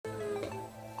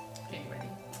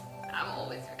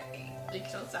You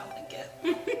don't sound like it.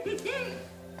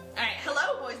 Alright,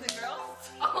 hello boys and girls.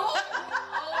 Oh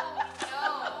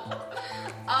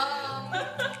no.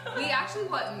 We actually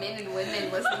want men and women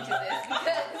listening to this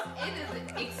because it is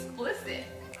explicit.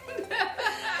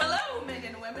 Hello men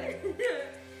and women.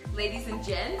 Ladies and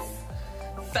gents.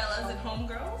 Fellas and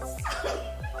homegirls.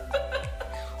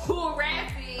 Who are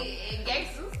raspy and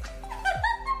gangsters.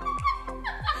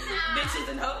 Bitches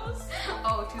and hoes.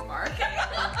 Oh, too far.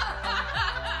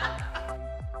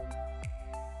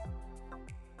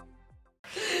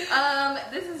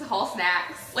 This is Whole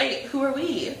Snacks. Wait, who are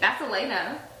we? That's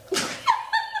Elena.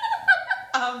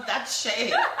 That's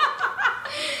Shay.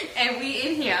 And we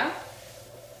in here.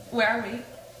 Where are we?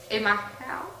 In my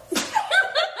house.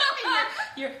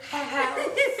 Your house.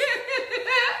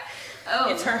 Oh.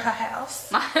 It's her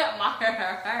house. My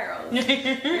house. Thank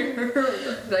you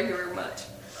very much.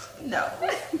 No.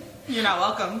 You're not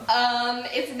welcome.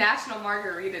 It's National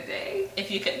Margarita Day.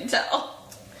 If you couldn't tell.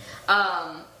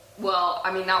 Well,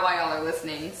 I mean, not while y'all are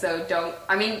listening, so don't,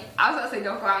 I mean, I was gonna say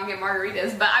don't go out and get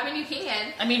margaritas, but I mean, you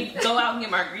can. I mean, go out and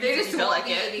get margaritas They if just you feel won't like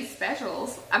be it. these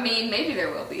specials. I mean, maybe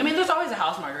there will be. I mean, there's always a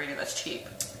house margarita that's cheap.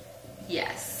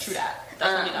 Yes. True that.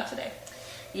 That's what we got today.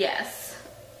 Yes.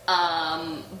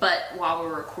 But while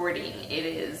we're recording, it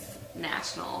is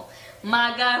National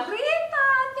Margarita Day.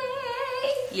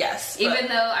 Yes. Even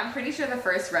though I'm pretty sure the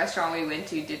first restaurant we went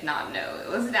to did not know it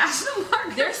was National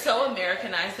Margarita. they're so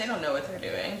Americanized, they don't know what they're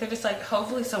doing. They're just like,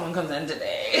 hopefully someone comes in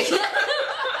today.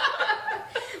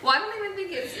 Well, I don't even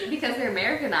think it's because they're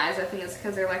Americanized. I think it's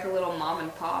because they're like a little mom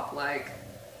and pop. Like,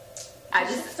 I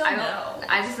just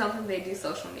don't think they do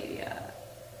social media.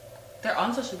 They're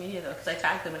on social media though, because I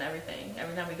tag them and everything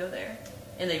every time we go there,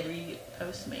 and they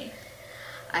repost me.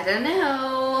 I don't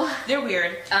know. They're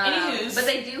weird. Anywho's, but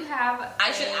they do have.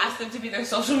 I should ask them to be their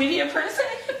social media person.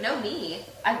 No, me.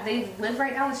 They live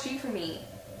right down the street from me.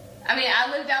 I mean, I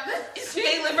live down the street.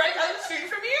 They live right down the street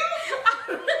from you?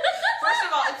 First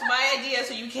of all, it's my idea,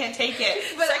 so you can't take it.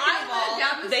 But Second I of live all,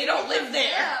 down the they street don't live from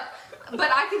there. them.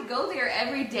 But I could go there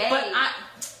every day. But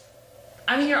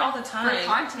I'm here all the time. For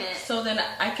content. So then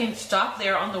I can stop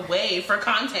there on the way for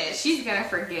content. She's gonna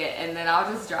forget, and then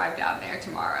I'll just drive down there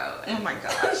tomorrow. Oh my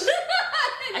gosh.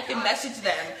 I can message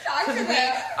them. Talk to Because we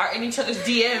them. are in each other's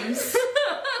DMs.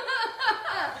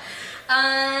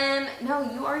 No,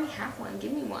 you already have one.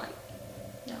 Give me one.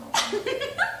 No.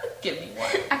 Give me one.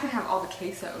 I can have all the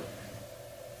queso.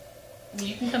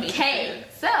 You can come eat Okay,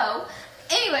 food. so,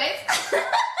 anyways,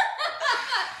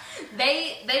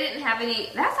 they didn't have any.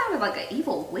 That sounded like an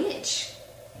evil witch.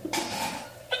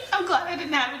 I'm glad I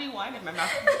didn't have any wine in my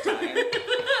mouth at the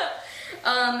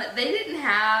time. They didn't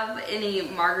have any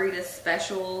margarita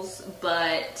specials,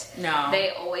 but No.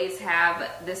 they always have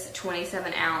this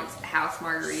 27-ounce house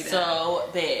margarita. So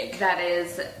big. That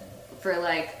is for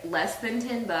like less than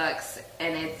 $10,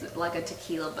 and it's like a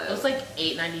tequila boat. It was like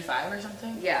 $8.95 or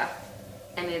something. Yeah,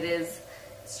 and it is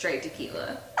straight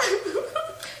tequila.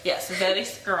 Yes, very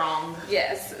strong.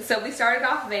 Yes, so we started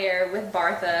off there with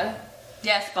Bartha.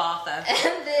 Yes, Bartha.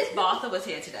 And then, Bartha was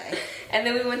here today. and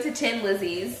then we went to Tin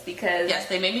Lizzie's because Yes,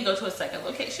 they made me go to a second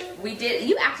location. we did.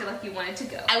 You acted like you wanted to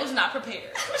go. I was not prepared.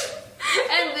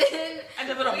 And then I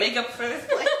did a little makeup for this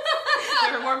place.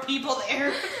 There were more people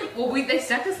there. well, they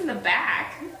stuck us in the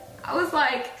back. I was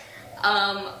like,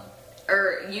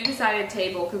 or you decided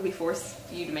table because we forced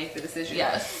you to make the decision.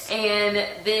 Yes. And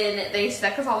then they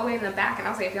stuck us all the way in the back, and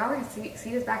I was like, if y'all were gonna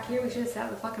see us back here, we should have sat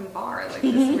at the fucking bar. Like,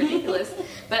 this is ridiculous.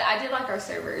 But I did like our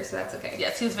server, so that's okay.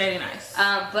 Yes, he was very nice.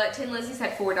 But Tin Lizzie's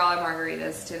had $4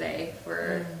 margaritas today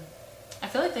for. I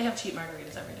feel like they have cheap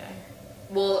margaritas every day.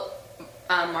 Well,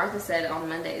 Martha said on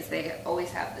Mondays they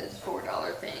always have this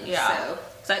 $4 thing. Yeah.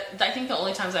 So So I think the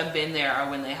only times I've been there are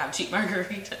when they have cheap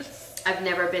margaritas. I've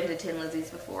never been to Tin Lizzie's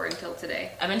before until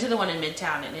today. I've been to the one in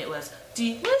Midtown and it was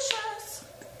delicious.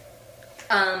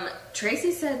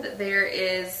 Tracy said that there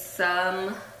is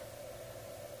some.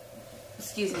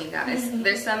 Excuse me, guys.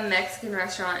 There's some Mexican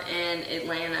restaurant in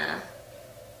Atlanta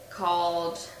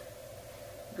called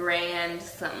Grand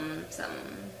something.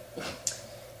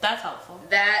 That's helpful.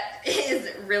 That is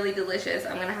really delicious.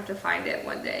 I'm gonna have to find it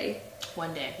one day.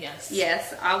 One day, yes.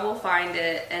 Yes, I will find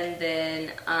it, and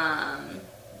then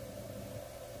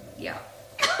yeah.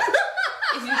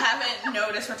 If you haven't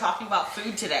noticed, we're talking about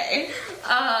food today.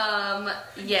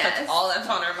 Yes. That's all that's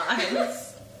on our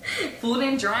minds. Food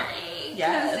and drink.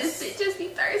 Yes. 'Cause this bitch just be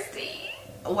thirsty.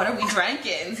 What are we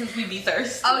drinking since we be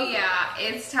thirsty? Oh yeah,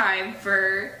 it's time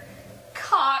for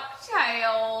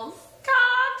cocktails.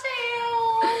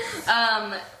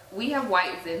 Cocktails. We have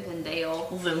white Zinfandel.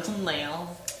 Zinfandel.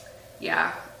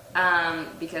 Yeah.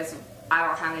 Because I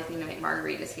don't have anything to make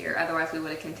margaritas here. Otherwise, we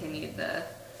would have continued the...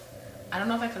 I don't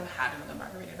know if I could have had another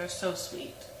margarita. They're so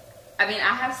sweet. I mean,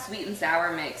 I have sweet and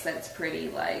sour mix that's pretty,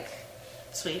 like...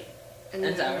 Sweet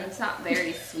and sour. It's not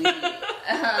very sweet. But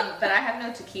I have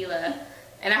no tequila.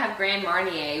 And I have Grand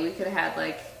Marnier. We could have had,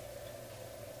 like...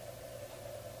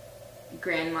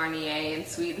 Grand Marnier and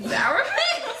sweet and sour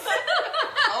mix.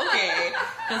 Okay.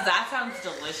 Because that sounds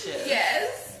delicious.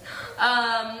 Yes.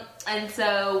 And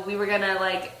so we were gonna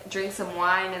like drink some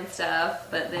wine and stuff,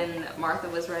 but then Martha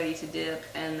was ready to dip,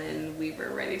 and then we were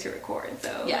ready to record.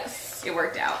 So yes, it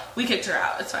worked out. We kicked her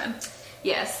out. It's fine.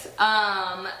 Yes.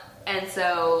 And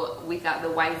so we got the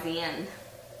Wyzian.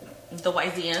 The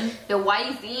Wyzian. The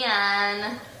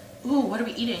Wyzian. Ooh, what are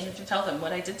we eating? Did you tell them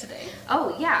what I did today?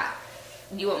 Oh yeah.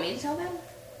 You want me to tell them?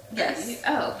 Yes.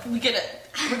 Oh, we get it.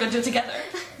 We're gonna do it together.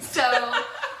 So,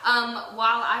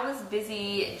 while I was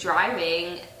busy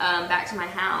driving back to my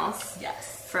house,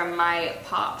 yes, from my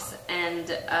pops and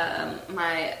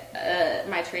my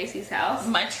Tracy's house.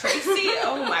 My Tracy?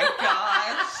 Oh my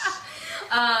gosh.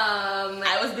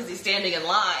 I was busy standing in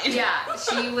line. Yeah,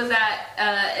 she was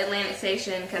at Atlantic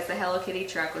Station because the Hello Kitty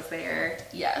truck was there.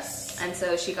 Yes. And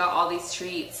so she got all these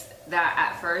treats that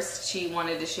at first she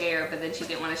wanted to share, but then she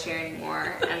didn't want to share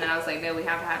anymore. And then I was like, no, we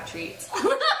have to have treats.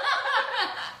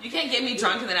 You can't get me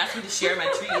drunk and then ask me to share my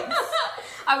treats.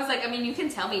 I was like, I mean, you can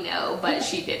tell me no, but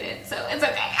she didn't, so it's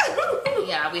okay.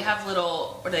 Yeah, we have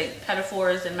little, what are they,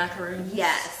 petitfours and macaroons?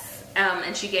 Yes.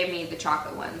 And she gave me the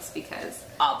chocolate ones because...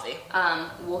 Obvi.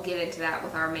 We'll get into that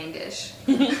with our main dish.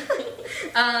 So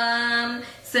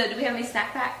do we have any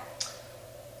snack pack?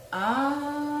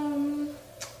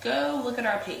 Go look at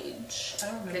our page. I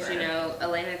don't remember. Because you know,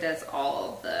 Elena does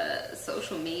all the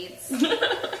social medias.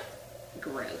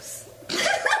 Gross.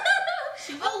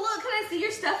 Oh look, can I see your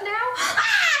stuff now?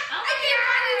 I can't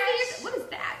see your... What is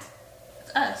that?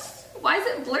 It's us. Why is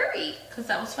it blurry? Because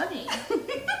that was funny.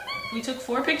 We took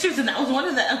 4 pictures and that was one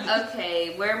of them.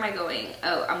 Okay, where am I going?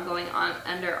 Oh, I'm going on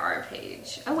under our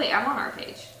page. Oh wait, I'm on our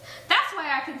page. That's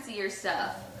why I can see your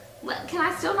stuff. Can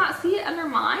I still not see it under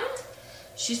mine?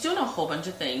 She's doing a whole bunch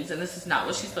of things and this is not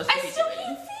what she's supposed to be doing. I still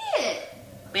can't see it.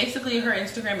 Basically, her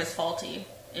Instagram is faulty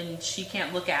and she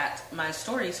can't look at my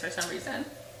stories for some reason.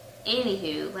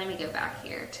 Anywho, let me go back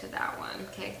here to that one.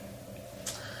 Okay.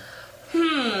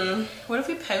 What if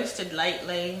we posted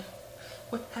lately?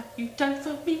 What have you done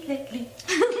for me lately?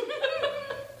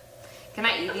 Can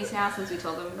I eat these now since we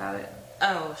told them about it?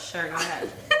 Oh, sure, go ahead.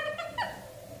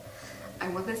 I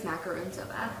want this macaroon so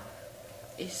bad.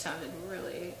 It sounded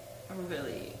really,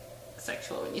 really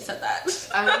sexual when you said that.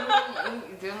 I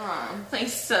didn't. Like,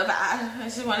 so bad. I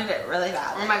just wanted it really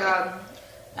bad. Oh my god.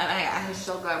 Oh my gosh. It's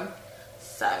so good.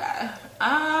 So good.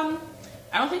 I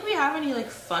don't think we have any, like,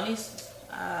 funny,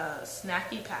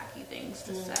 snacky packy things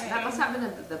to say. That must have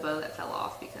been the bow that fell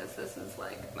off because this is,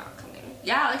 like, not coming.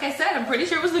 Yeah, like I said, I'm pretty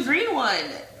sure it was the green one.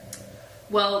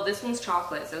 Well, this one's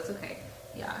chocolate, so it's okay.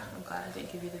 Yeah, I'm glad I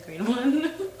didn't give you the green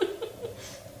one.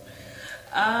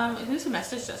 Who's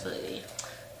messaged us lately?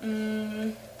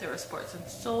 There was sports and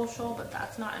social, but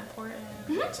that's not important.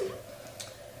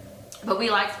 But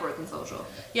we like sports and social.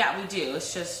 Yeah, we do.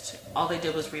 It's just all they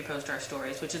did was repost our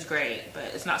stories, which is great, but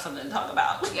it's not something to talk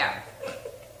about. Yeah.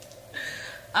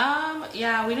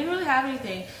 Yeah, we didn't really have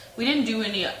anything. We didn't do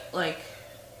any, like,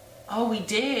 oh, we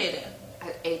did.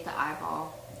 I ate the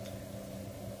eyeball.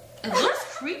 It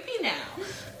looks creepy now.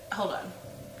 Hold on.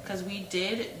 Because we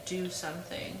did do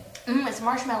something. It's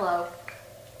marshmallow.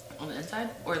 On the inside?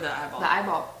 Or the eyeball? The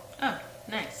eyeball. Oh,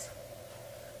 nice.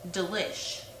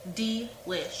 Delish.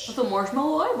 Delish. With a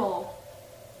marshmallow eyeball.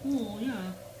 Oh,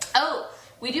 yeah. Oh,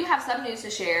 we do have some news to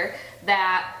share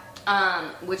that,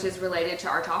 which is related to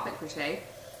our topic for today.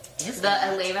 Is the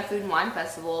that? Eleva Food and Wine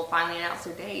Festival finally announced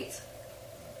their dates.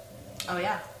 Oh,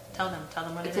 yeah. Tell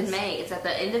them what It's it is. in May. It's at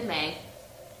the end of May.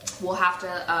 We'll have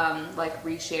to, like,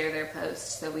 reshare their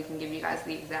post so we can give you guys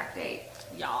the exact date.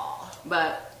 Yeah.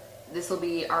 But this will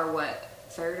be our,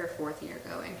 3rd or 4th year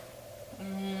going?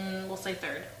 We'll say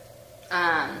 3rd.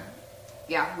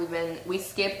 Yeah, we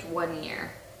skipped 1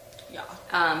 year. Yeah.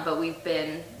 But we've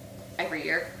been every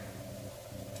year.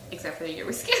 Except for the year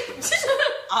we skipped.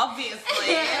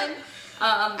 Obviously. And,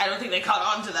 I don't think they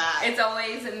caught on to that. it's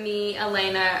always me,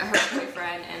 Elena, her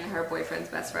boyfriend, and her boyfriend's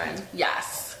best friend.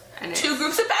 Yes. And 2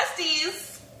 groups of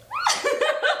besties.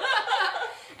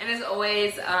 And it's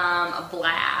always a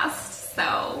blast.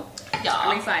 So, Yeah.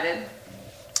 I'm excited.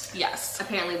 Yes.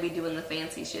 Apparently we doing the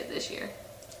fancy shit this year.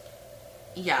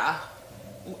 Yeah.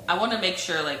 I want to make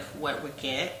sure, like, what we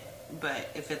get. But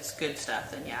if it's good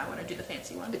stuff, then yeah, I want to do the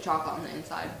fancy one. The chocolate on the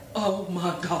inside. Oh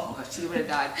my gosh. You would have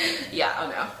died. Yeah, oh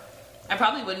no. I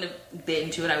probably wouldn't have bit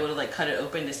into it. I would have like cut it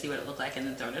open to see what it looked like and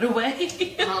then thrown it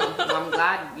away. Oh, well, I'm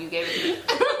glad you gave it to me.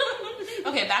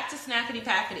 Okay, back to Snackety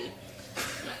Packety.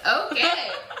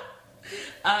 Okay.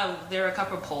 There were a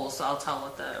couple of polls, so I'll tell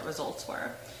what the results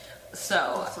were.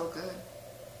 So, So good.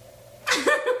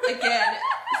 again,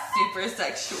 super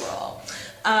sexual.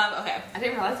 Okay. I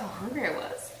didn't realize how hungry I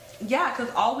was. Yeah,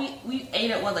 because we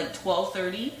ate at what, like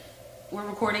 12:30? We're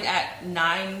recording at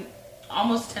 9,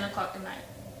 almost 10 o'clock at night.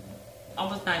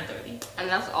 Almost 9:30. And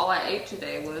that's all I ate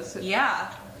today was...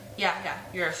 Yeah.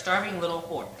 You're a starving little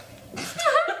whore.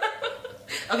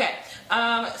 Okay.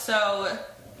 So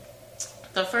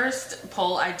the first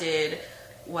poll I did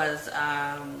was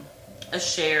a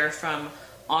share from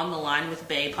On the Line with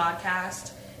Bae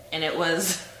podcast, and it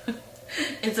was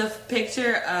it's a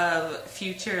picture of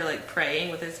Future like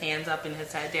praying with his hands up and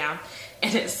his head down,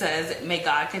 and it says, "May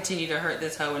God continue to hurt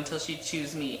this hoe until she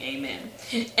choose me, amen."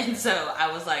 And so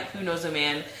I was like, who knows a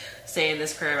man saying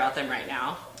this prayer about them right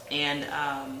now? And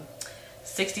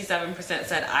 67%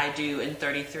 said I do, and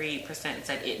 33%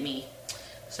 said it me.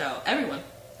 So everyone.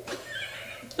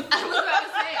 I was about to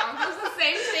say, almost the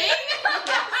same thing.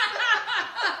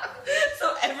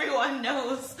 So everyone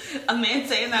knows a man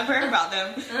saying that prayer about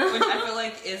them, which I feel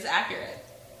like is accurate.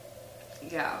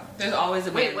 Yeah. There's always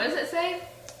a man. Wait, what does it say?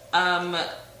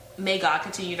 May God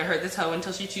continue to hurt this hoe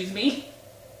until she choose me.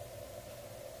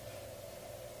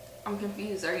 I'm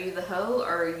confused. Are you the hoe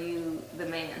or are you the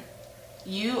man?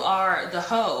 You are the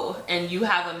hoe, and you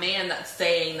have a man that's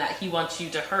saying that he wants you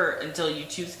to hurt until you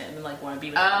choose him and like want to be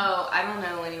with him. Oh, I don't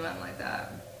know anyone like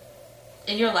that.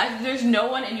 In your life, there's no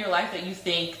one in your life that you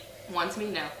think Wants me?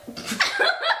 No.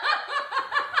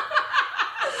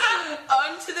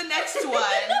 on to the next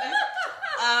one.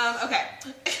 Okay.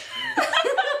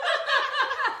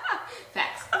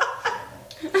 Facts.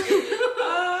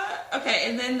 Okay,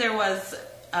 and then there was,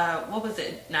 what was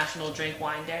it? National Drink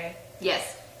Wine Day?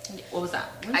 Yes. What was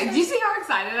that? Do you see how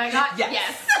excited I got? Yes.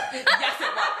 Yes. Yes,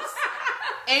 it was.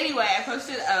 Anyway, I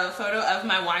posted a photo of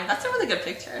my wine. That's a really good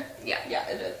picture. Yeah. Yeah,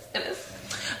 it is. It is.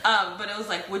 But it was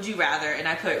like, would you rather? And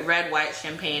I put red, white,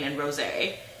 champagne, and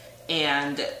rosé.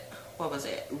 And what was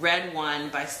it? Red won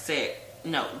by 6.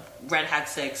 No, red had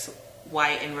 6.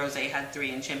 White and rosé had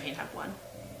 3, and champagne had 1.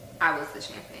 I was the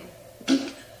champagne.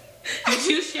 You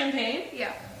choose champagne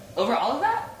Yeah. over all of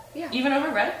that? Yeah. Even over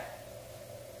red?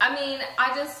 I mean,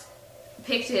 I just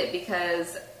picked it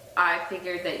because I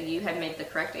figured that you had made the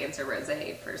correct answer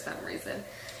rosé for some reason.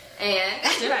 And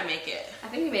Did I make it? I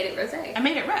think you made it rosé. I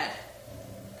made it red.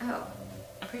 Oh.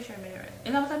 I'm pretty sure I made it red.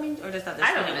 Is that what that means? Or does that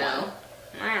I don't know.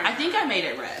 I think I made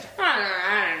it red.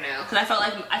 I don't know. Because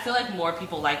I feel like more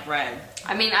people like red.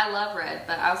 I mean, I love red,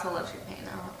 but I also love champagne.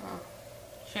 I don't know.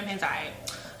 Champagne's alright.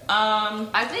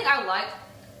 I think I like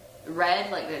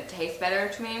red, like it tastes better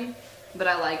to me, but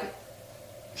I like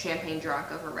champagne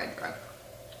drunk over red drunk.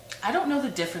 I don't know the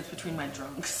difference between my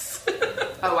drunks.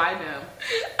 Oh, I know.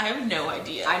 I have no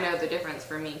idea. I know the difference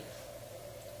for me.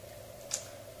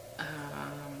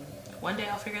 One day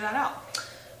I'll figure that out.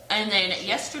 And then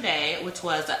yesterday, which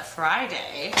was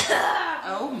Friday.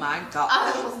 Oh my god.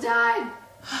 I almost died.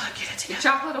 Get it The together.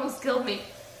 chocolate almost killed me.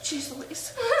 Jeez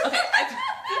Louise. Okay,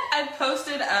 I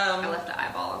posted I left an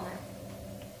eyeball on there.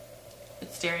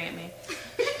 it's staring at me.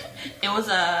 It was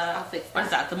a I'll fix what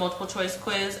is that. that? The multiple choice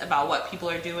quiz about what people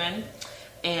are doing.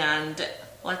 And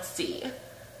let's see.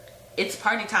 It's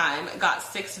party time. Got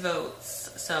 6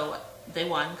 votes. So they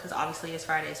won because obviously it's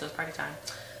Friday, so it's party time.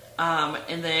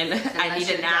 And then I need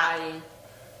a nap. Dying.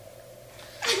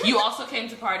 You also came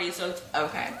to party, so it's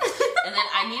okay. And then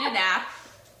I need a nap,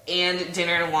 and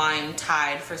dinner and wine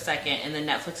tied for second, and then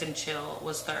Netflix and chill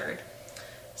was third.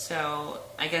 So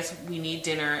I guess we need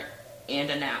dinner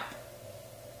and a nap.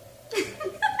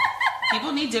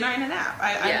 People need dinner and a nap.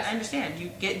 Yes. I understand. You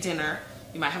get dinner,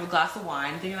 you might have a glass of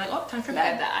wine, then you're like, oh, time for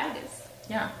Bad bed. the itis.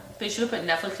 Yeah. They should have put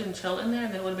Netflix and chill in there,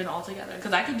 and then it would have been all together.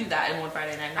 Because I could do that in one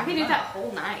Friday night. I can do that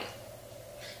whole night.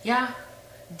 Yeah.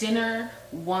 Dinner,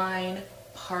 wine,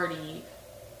 party,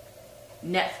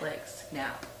 Netflix,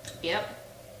 nap. Yep.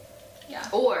 Yeah.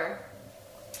 Or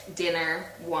dinner,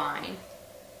 wine,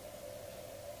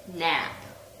 nap,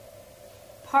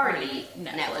 party,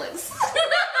 Netflix.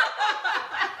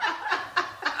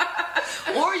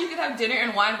 Or you could have dinner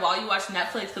and wine while you watch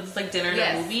Netflix because it's like dinner and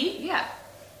a movie Yeah.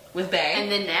 with Bae. And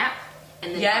then nap.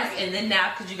 And then yes, party. and then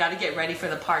nap because you got to get ready for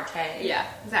the party. Yeah,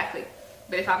 exactly.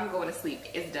 But if I'm going to sleep,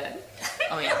 it's done.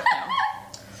 Oh yeah. No.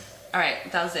 All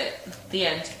right, that was it. The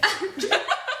end.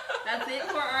 That's it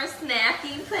for our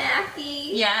snacky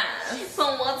packy. Yeah.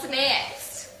 So what's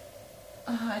next?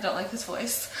 Oh, I don't like his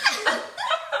voice.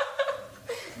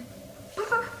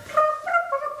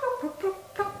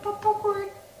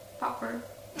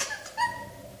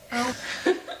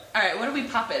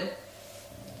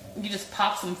 would. You just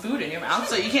pop some food in your mouth,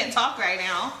 so you can't talk right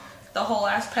now. The whole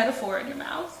ass petaphor in your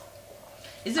mouth.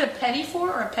 Is it a petty-for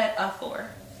or a pet-a-for?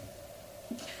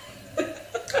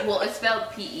 Well, it's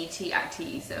spelled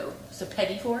P-E-T-I-T, so... It's a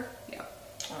petty-for? Yeah.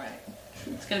 Alright.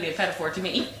 It's gonna be a petaphor to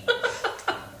me.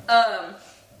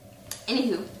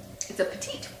 Anywho, it's a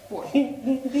petite four.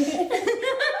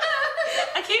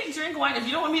 I can't drink wine. If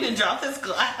you don't want me to drop this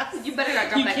glass, You better not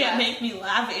drop you that can't glass. make me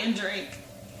laugh and drink.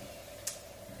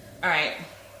 Alright.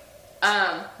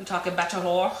 You talking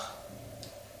bachelor?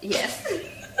 Yes.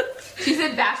 She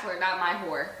said bachelor, not my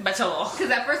whore. Bachelor.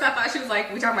 Because at first I thought she was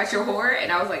like, we talking about your whore?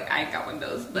 And I was like, I ain't got one of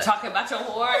those. You But talking about your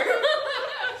whore?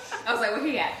 I was like, where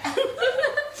he at?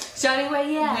 Shawty, where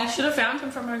you We at? should have found him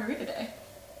for Margarita Day.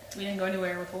 We didn't go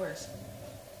anywhere with whores.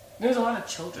 There's a lot of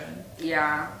children.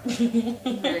 Yeah.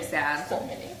 Very sad. So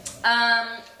many.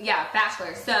 Yeah,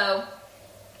 bachelor. So,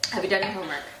 have you done your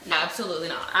homework? No, absolutely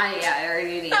not. I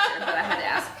already knew the answer, but I had to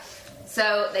ask.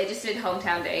 So, they just did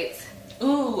hometown dates.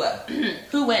 Ooh.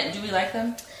 Who went? Do we like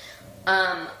them?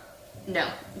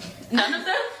 No. None of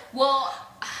them? Well,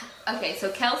 okay,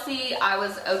 so Kelsey, I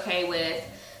was okay with.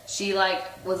 She, like,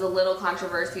 was a little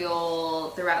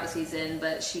controversial throughout the season,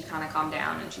 but she kind of calmed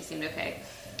down and she seemed okay.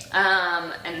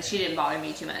 And she didn't bother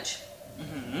me too much.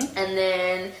 Mm-hmm. And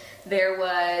then there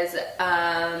was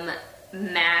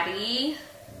Maddie,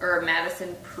 or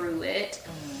Madison Pruitt.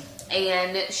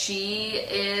 And she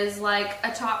is like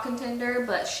a top contender,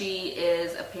 but she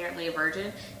is apparently a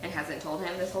virgin and hasn't told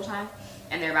him this whole time.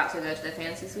 And they're about to go to the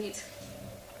fantasy suites.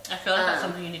 I feel like that's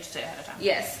something you need to say ahead of time.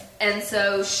 Yes. And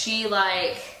so she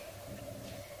like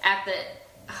at the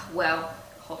well,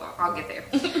 hold on, I'll get there.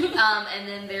 And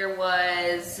then there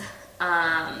was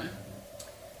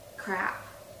crap.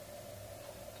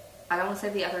 I don't want to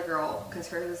say the other girl because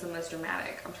hers was the most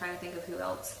dramatic. I'm trying to think of who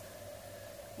else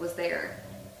was there.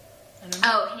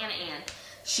 Oh, Hannah Ann.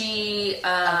 She,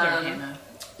 Hannah.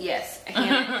 yes,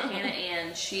 Hannah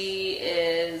Ann. She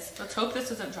is Let's hope this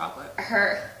isn't chocolate.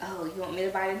 her. Oh, you want me to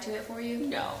bite into it for you?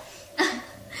 No.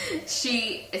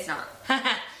 It's not.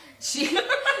 She,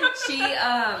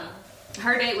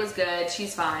 her date was good.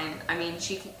 She's fine. I mean,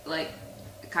 she like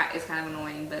is kind of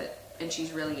annoying, and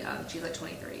she's really young. She's like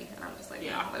 23, and I'm just like,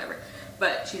 yeah, whatever.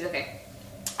 But she's okay.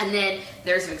 And then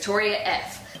there's Victoria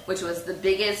F, which was the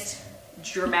biggest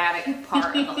dramatic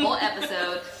part of the whole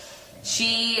episode.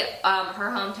 She, her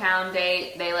hometown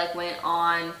date, they like went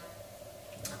on,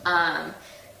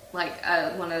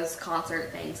 one of those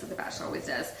concert things that The Bachelor always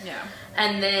does. Yeah.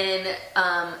 And then,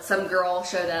 some girl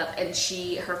showed up and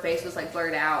her face was like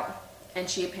blurred out, and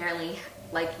she apparently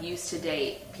like used to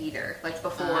date Peter, like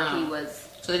before he was.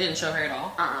 So they didn't show her at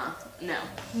all? No.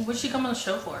 What'd she come on the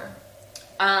show for?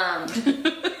 I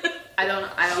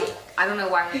don't know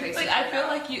why her face. Like, I feel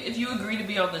like if you agree to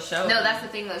be on the show. No, that's the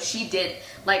thing though. She did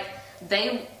like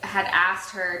they had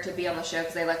asked her to be on the show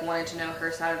because they like wanted to know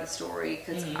her side of the story.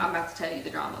 Because I'm about to tell you the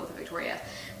drama with Victoria,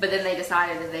 but then they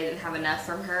decided that they didn't have enough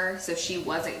from her, so she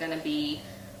wasn't going to be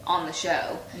on the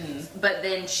show. But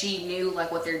then she knew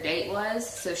like what their date was,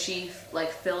 so she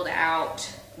like filled out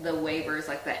the waivers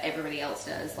like that everybody else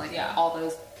does, like all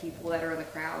those people that are in the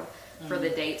crowd for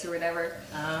the dates or whatever.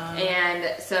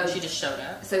 And so she just showed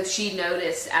up. So she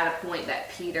noticed at a point that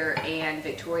Peter and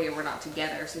Victoria were not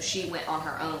together, so she went on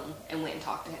her own and went and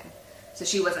talked to him. So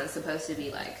she wasn't supposed to be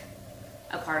like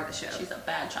a part of the show. She's a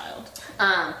bad child.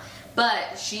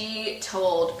 But she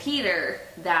told Peter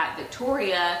that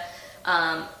Victoria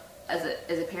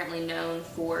is apparently known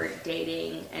for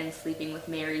dating and sleeping with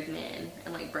married men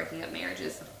and like breaking up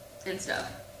marriages and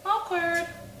stuff. Awkward.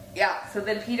 Yeah, so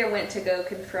then Peter went to go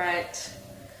confront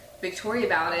Victoria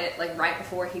about it, like right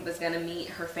before he was going to meet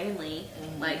her family.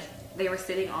 Like they were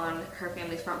sitting on her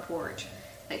family's front porch,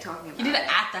 like talking about it. He did it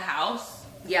at the house?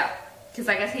 Yeah, because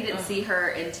I guess he didn't see her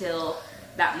until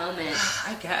that moment.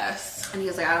 I guess. And he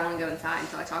was like, I don't want to go inside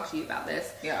until I talk to you about this.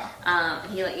 Yeah.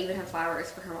 And he like even had flowers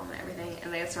for her mom and everything,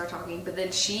 and they started talking. But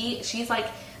then she's like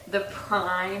the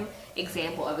prime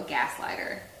example of a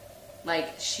gaslighter. Like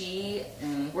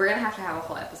we're gonna have to have a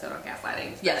whole episode on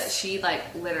gaslighting. Yes. She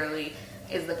like literally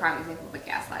is the prime example of a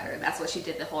gaslighter. That's what she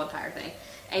did the whole entire thing.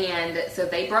 And so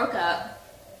they broke up.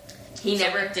 He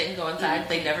never didn't go inside.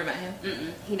 They never met him.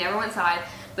 He never went inside.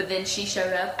 But then she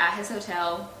showed up at his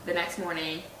hotel the next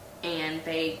morning, and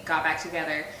they got back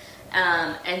together.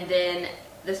 And then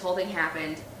this whole thing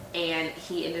happened, and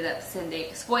he ended up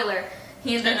sending. Spoiler: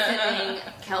 he ended up sending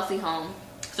Kelsey home.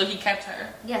 So he kept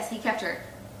her. Yes, he kept her.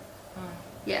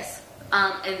 Yes.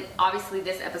 And obviously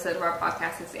this episode of our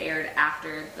podcast is aired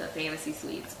after the fantasy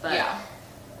suites, but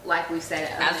like we've said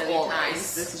a million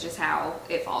times, this is just how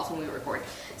it falls when we record.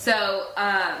 So,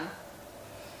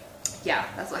 Yeah,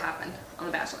 that's what happened on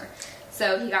The Bachelor.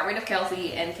 So he got rid of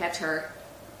Kelsey and kept her.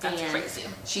 That's and crazy.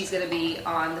 She's gonna be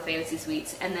on the Fantasy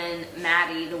Suites. And then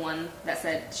Maddie, the one that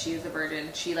said she was a virgin,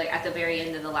 she like at the very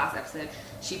end of the last episode,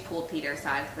 she pulled Peter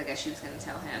aside because I guess she was gonna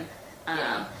tell him.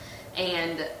 Yeah.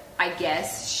 And I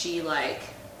guess she like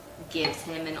gives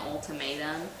him an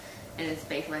ultimatum, and it's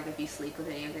basically like, if you sleep with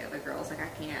any of the other girls, like I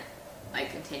can't like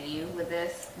continue with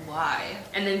this. Why?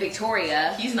 And then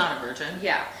Victoria, He's not a virgin.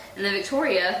 yeah, and then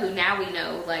Victoria, who now we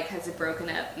know like has broken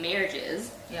up marriages,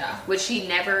 Yeah. which she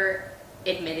never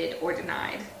admitted or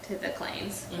denied to the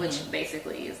claims, Mm-hmm. which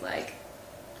basically is like,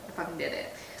 I fucking did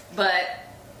it. But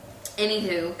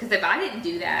anywho, because if I didn't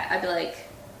do that, I'd be like,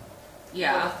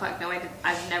 Yeah. what the fuck? No,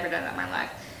 I've never done that in my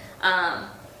life.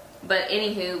 But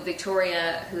anywho,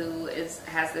 Victoria, who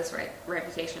has this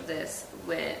reputation of this,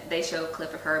 when they show a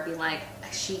clip of her being like,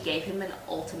 she gave him an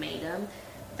ultimatum.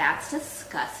 That's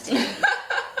disgusting.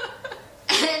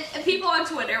 And people on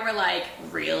Twitter were like,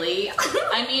 really?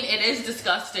 I mean, it is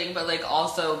disgusting, but like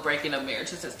also breaking up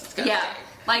marriages is disgusting. Yeah,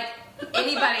 like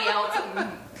anybody else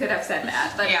could have said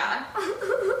that, but Yeah.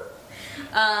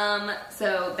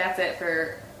 So that's it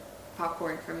for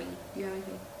popcorn for me. Do you have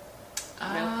anything?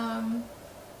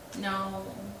 No.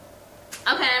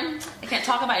 Okay. I can't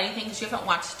talk about anything because you haven't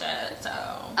watched it, so.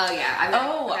 Oh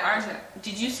yeah.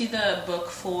 Did you see the book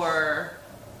for,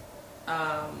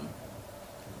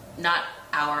 not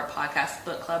our podcast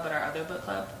book club, but our other book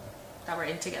club that we're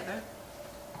in together?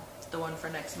 The one for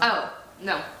next month. Oh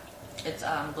no. It's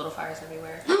Little Fires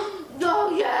Everywhere.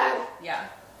 Oh yeah. Yeah.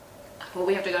 Well,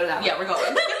 we have to go to that one. Yeah, we're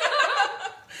going.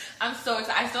 I'm so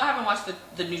excited. I still haven't watched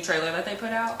the new trailer that they put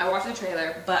out, I watched the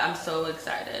trailer. but I'm so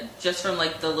excited just from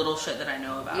like the little shit that I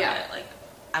know about Yeah. it. Like,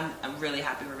 I'm really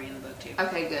happy we're reading the book too.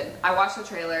 Okay, good. I watched the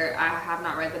trailer. I have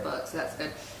not read the book, so that's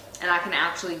good. And I can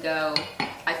actually go,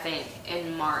 I think,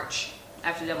 in March. I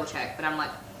have to double check, but I'm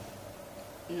like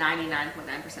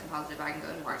 99.9% positive I can go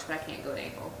in March, but I can't go in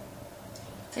April.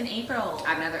 It's in April.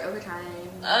 I have another overtime.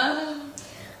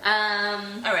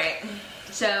 All right.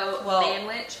 So, Well-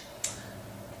 Bandwitch.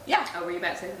 Yeah. Oh, were you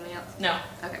about to say something else? No.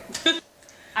 Okay.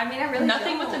 I mean, I really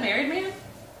Nothing don't. with the married man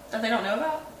that they don't know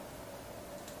about.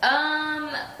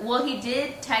 Well, he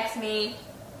did text me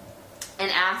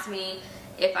and ask me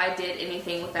if I did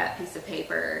anything with that piece of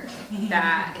paper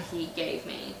that he gave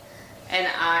me. And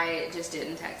I just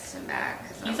didn't text him back.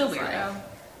 'Cause I He's a was weirdo. like,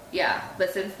 yeah,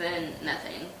 but since then,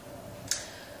 nothing.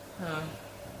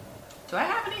 Do I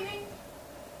have anything?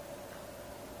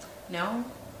 No.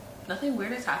 Nothing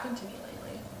weird has happened to me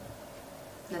lately.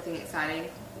 Nothing exciting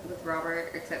with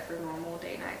Robert except for normal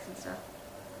date nights and stuff.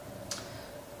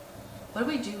 What did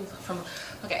we do from...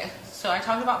 Okay, so I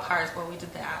talked about Pirates Board. We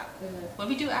did that. What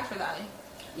did we do after that?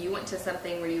 You went to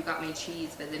something where you got me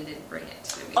cheese but then didn't bring it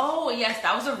to me. Oh, yes.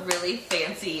 That was a really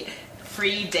fancy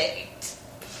free date.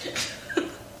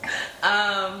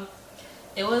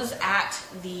 It was at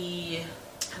the...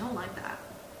 I don't like that.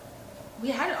 We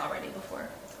had it already before.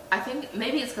 I think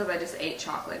maybe it's because I just ate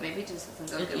chocolate. Maybe it just doesn't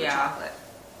go good with Yeah. chocolate.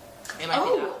 It might be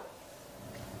Oh!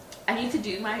 I need to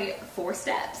do my 4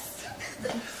 steps.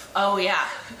 that. Oh, yeah.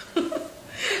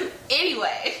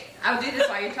 Anyway. I'll do this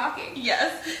while you're talking.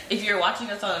 Yes. If you're watching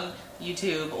us on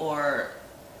YouTube or,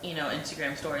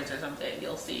 Instagram stories or something,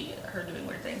 you'll see her doing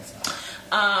weird things.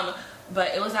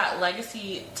 But it was at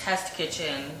Legacy Test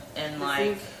Kitchen in,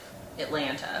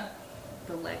 Atlanta.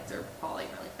 The legs are falling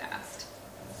really fast.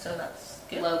 So that's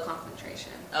good. Low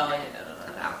concentration. Oh, of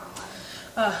yeah, alcohol.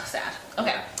 Oh, sad.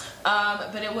 Okay.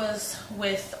 But it was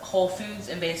with Whole Foods,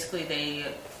 and basically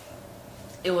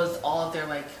it was all of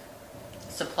their,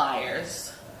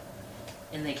 suppliers.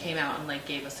 And they came out and,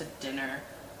 gave us a dinner,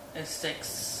 a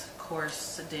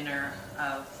 6-course dinner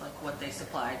of, what they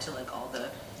supplied to, all the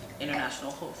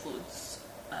international Whole Foods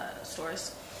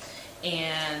stores.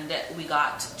 And we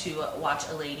got to watch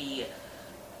a lady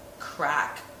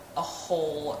crack a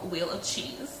whole wheel of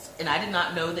cheese. And I did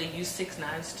not know they used 6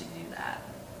 knives to do that.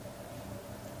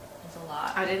 It was a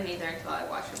lot. I didn't either until I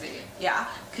watched the video. Yeah,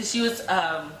 because she was,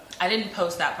 I didn't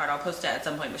post that part, I'll post it at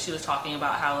some point, but she was talking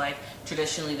about how,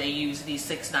 traditionally they use these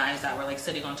 6 knives that were,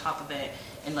 sitting on top of it,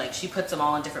 and, she puts them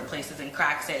all in different places and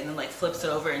cracks it, and then, flips it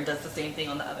over and does the same thing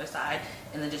on the other side,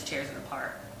 and then just tears it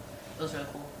apart. It was really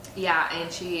cool. Yeah, and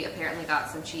she apparently got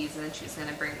some cheese, and then she was going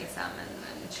to bring me some, and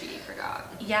then she forgot.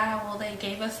 Yeah, well, they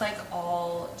gave us,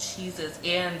 all cheeses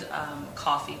and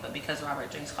coffee, but because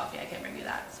Robert drinks coffee, I can't bring you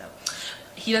that, so.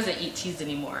 He doesn't eat cheese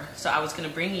anymore, so I was going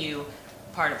to bring you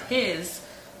part of his,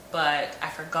 but I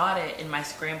forgot it in my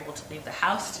scramble to leave the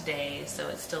house today, so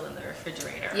it's still in the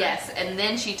refrigerator. Yes, and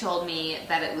then she told me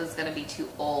that it was going to be too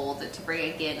old to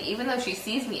bring again, even though she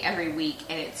sees me every week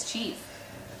and it's cheese.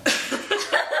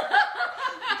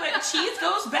 cheese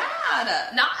goes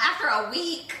bad. Not after a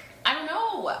week. I don't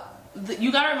know.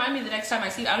 You gotta remind me the next time I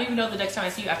see you. I don't even know the next time I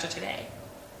see you after today.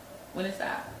 When is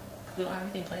that? We don't have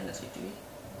anything planned this week, do we?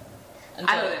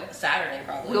 Until I don't know. Saturday,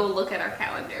 probably. We'll look at our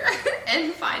calendar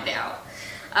and find out.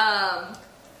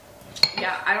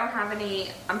 Yeah, I don't have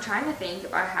any. I'm trying to think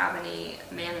if I have any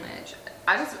manage.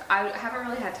 I haven't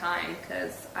really had time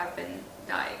because I've been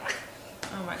dying.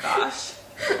 Oh my gosh.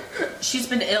 She's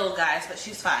been ill, guys, but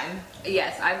she's fine.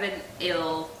 Yes, I've been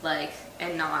ill, like,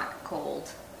 and not cold.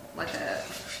 Like a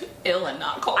ill and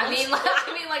not cold. I mean, like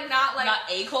not like not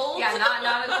a cold. Yeah,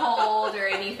 not a cold or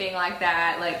anything like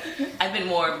that. Like I've been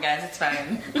warm, guys. It's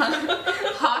fine.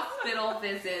 Hospital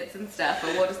visits and stuff,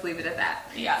 but we'll just leave it at that.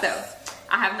 Yeah. So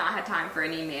I have not had time for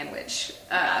any manwich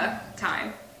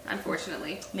time,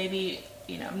 unfortunately. Maybe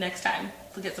next time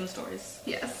we'll get some stories.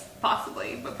 Yes,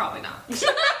 possibly, but probably not.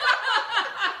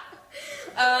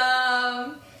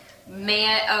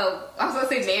 I was gonna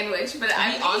say manwich, but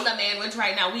I'm on the manwich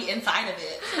right now. We inside of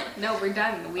it. No, we're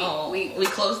done. We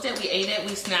closed it. We ate it.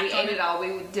 We snacked. We ate it all.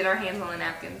 We did our hands on the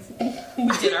napkins.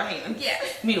 We did our hands. Yeah.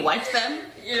 You mean wiped them?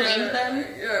 Cleaned them?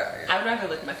 Yeah. I would rather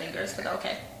lick my fingers, but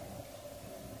okay.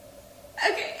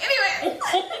 Okay. Anyway,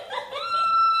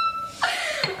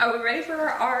 are we ready for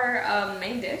our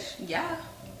main dish? Yeah.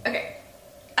 Okay.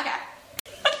 Okay.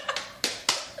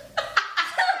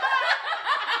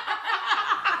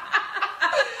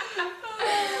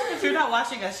 If you're not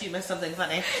watching us, you missed something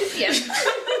funny. Yes.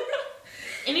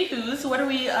 Anywho's, what are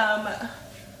we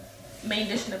main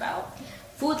dishing about?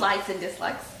 Food likes and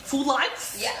dislikes. Food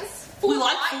likes? Yes. We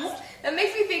like food? That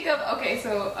makes me think of, okay,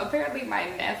 so apparently my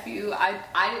nephew,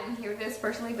 I didn't hear this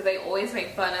personally, but they always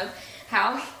make fun of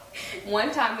how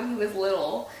one time when he was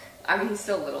little, I mean, he's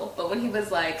still little, but when he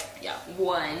was like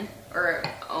 1 or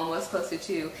almost close to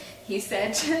 2, he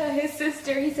said to his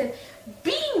sister, he said,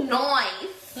 "Be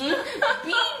nice. Be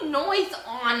nice,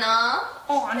 Anna."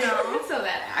 Anna. So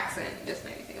that accent just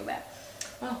made me think of that.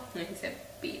 Well, and he said,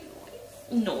 "Be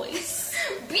nice." Noise.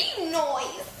 Be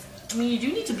nice. I mean, you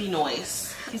do need to be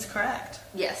nice. He's correct.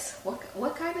 Yes.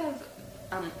 What kind of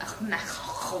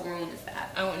macaron is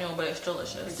that? I don't know, but it's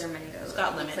delicious. Is there mango? It's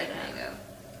got lemon It's like in it. mango.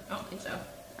 I don't think so.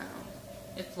 Oh.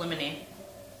 It's lemony.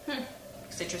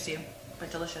 Citrusy, but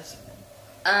delicious.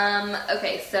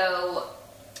 Okay, so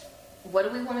what do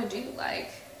we want to do?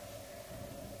 Like,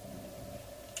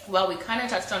 well, we kind of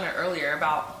touched on it earlier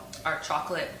about our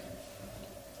chocolate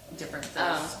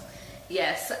differences.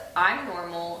 Yes, I'm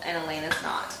normal and Elena's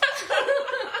not.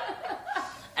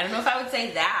 I don't know if I would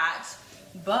say that,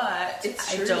 but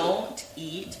It's I true. don't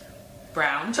eat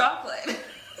brown chocolate.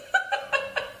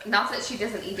 Not that she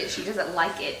doesn't eat it, she doesn't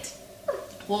like it.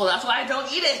 Well, that's why I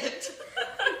don't eat it.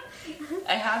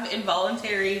 I have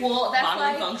involuntary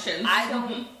bodily functions. I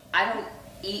don't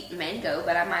eat mango,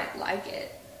 but I might like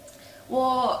it.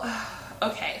 Well,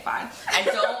 okay, fine. I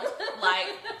don't like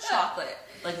chocolate,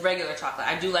 like regular chocolate.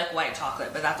 I do like white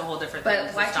chocolate, but that's a whole different thing.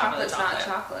 But white chocolate's not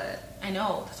chocolate. I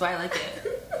know, that's why I like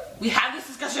it. We have this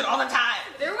discussion all the time.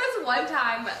 There was one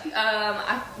time,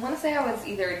 I want to say I was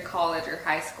either in college or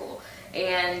high school,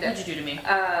 and What'd you do to me?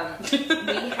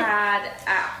 we had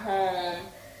at home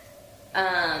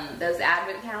those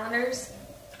advent calendars,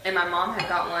 and my mom had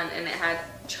got one, and it had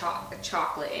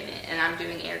chocolate in it, and I'm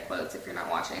doing air quotes if you're not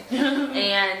watching,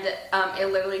 and it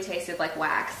literally tasted like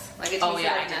wax. Like it tasted like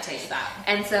I did nothing. taste that.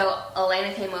 And so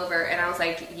Elena came over, and I was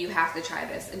like, "You have to try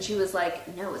this," and she was like,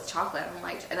 "No, it's chocolate." I'm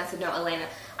like, and I said, "No, Elena,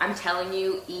 I'm telling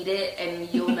you, eat it, and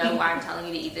you'll know why I'm telling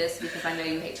you to eat this, because I know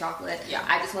you hate chocolate. Yeah.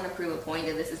 I just want to prove a point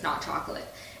that this is not chocolate."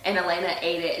 And Elena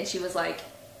ate it, and she was like,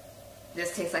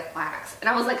 "This tastes like wax." And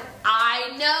I was like,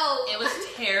 "I know." It was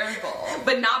terrible.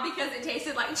 But not because it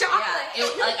tasted like chocolate. Yeah,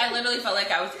 like I literally felt like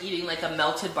I was eating like a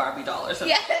melted Barbie doll or something.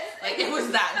 Yes. Like it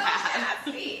was that bad.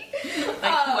 Nasty.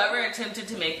 Like whoever attempted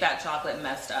to make that chocolate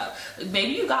messed up.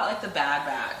 Maybe you got like the bad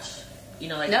batch.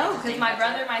 Like No, the because thing my that's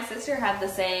brother like- and my sister had the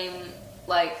same,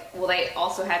 they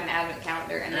also had an advent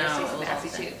calendar, and theirs No, tasted it was nasty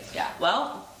all the same. too. Yeah.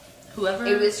 Well, whoever.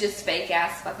 It was just fake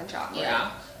ass fucking chocolate.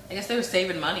 Yeah. I guess they were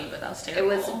saving money, but that was It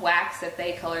terrible. was wax that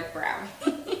they colored brown.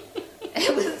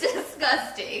 It was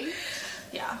disgusting.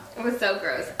 Yeah. It was so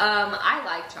gross. I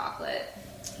like chocolate.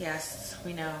 Yes,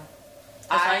 we know.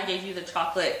 That's why I gave you the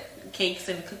chocolate cakes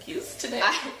and cookies today.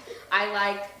 I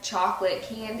like chocolate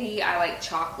candy. I like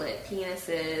chocolate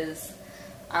penises.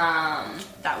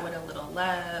 That went a little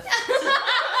left.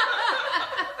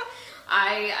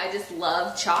 I just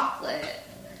love chocolate.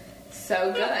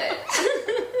 So good.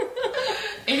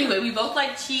 Anyway, we both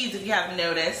like cheese, if you haven't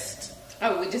noticed.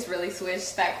 Oh, we just really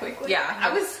switched that quickly? Yeah.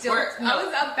 I was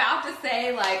about to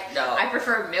say, like, No. I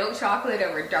prefer milk chocolate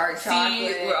over dark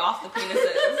chocolate. See, we're off the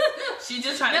penises. She's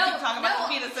just trying to keep talking about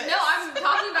the penises. No, I'm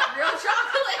talking about real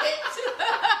chocolate.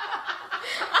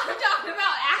 I'm talking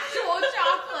about actual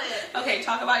chocolate. Okay,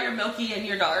 talk about your milky and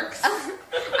your darks.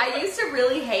 I used to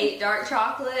really hate dark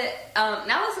chocolate. Now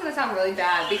that's going to sound really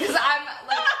bad because I'm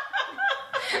like...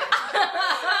 You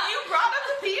brought up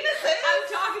the penises. I'm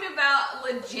talking about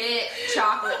legit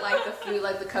chocolate, like the food,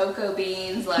 like the cocoa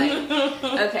beans. Like,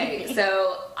 okay,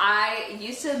 so I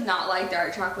used to not like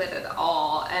dark chocolate at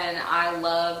all, and I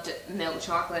loved milk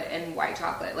chocolate and white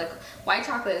chocolate. Like, white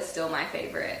chocolate is still my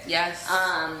favorite. Yes.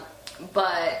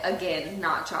 But again,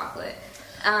 not chocolate.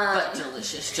 But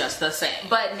delicious, just the same.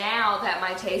 But now that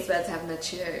my taste buds have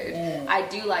matured, I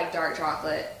do like dark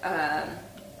chocolate.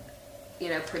 You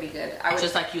know, pretty good. I would,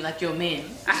 just like you like your men.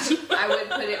 I would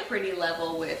put it pretty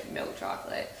level with milk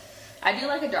chocolate. I do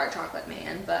like a dark chocolate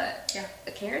man, but yeah,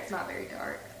 the carrot's not very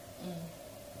dark.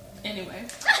 Anyway,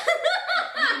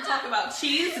 we can talk about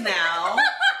cheese now.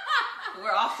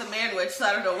 We're off the manwich, so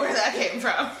I don't know where that came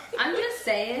from. I'm just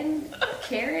saying,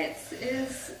 carrots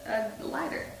is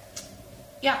lighter.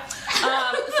 Yeah.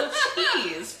 So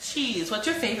cheese. What's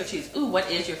your favorite cheese? Ooh, what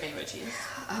is your favorite cheese?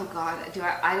 Oh God,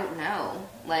 I don't know.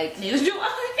 Like, neither do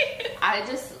I.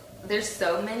 There's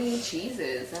so many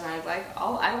cheeses, and I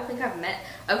don't think I've met.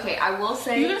 Okay, I will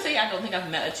say. You're gonna say I don't think I've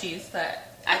met a cheese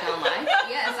that I don't like.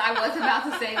 Yes, I was about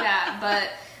to say that, but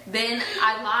then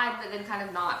I lied, but then kind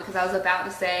of not, because I was about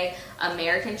to say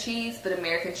American cheese, but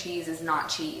American cheese is not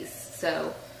cheese.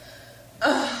 So,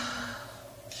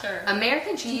 sure.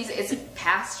 American cheese is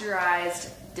pasteurized,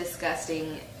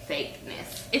 disgusting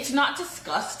fakeness. It's not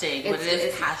disgusting, but it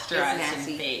is pasteurized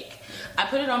and fake. I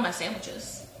put it on my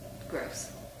sandwiches.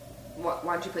 Gross. Why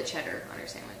don't you put cheddar on your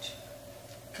sandwich?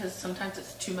 Because sometimes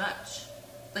it's too much.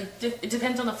 Like, it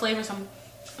depends on the flavors I'm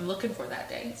looking for that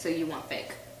day. So you want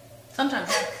fake?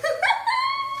 Sometimes.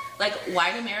 Like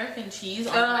white American cheese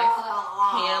on a nice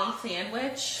ham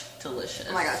sandwich. Delicious.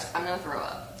 Oh my gosh, I'm gonna throw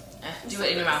up. Do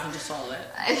it in your mouth and just swallow it.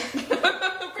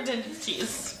 Pretend it's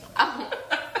cheese.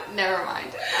 Never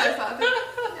mind. I was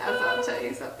about to tell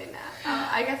you something now.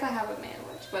 I guess I have a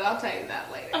manwich, but I'll tell you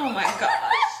that later. Oh my gosh.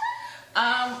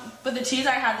 But the cheese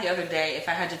I had the other day, if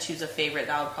I had to choose a favorite,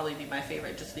 that would probably be my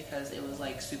favorite, just because it was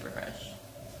like super fresh,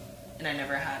 and I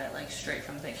never had it like straight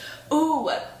from the thing. Ooh,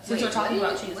 since we're talking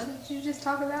about cheese, what did you just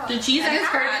talk about? The cheese I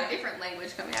just had. heard a different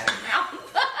language coming out of your mouth.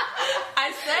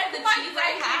 I said the cheese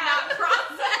I had. Did not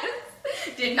process.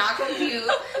 Did not compute.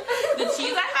 The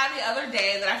cheese I had the other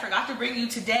day that I forgot to bring you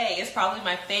today is probably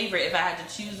my favorite if I had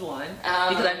to choose one,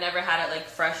 because I've never had it like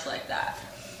fresh like that.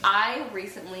 I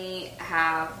recently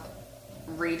have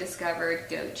rediscovered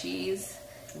goat cheese.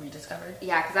 Rediscovered?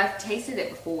 Yeah, because I've tasted it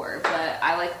before, but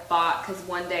I like bought, because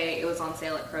one day it was on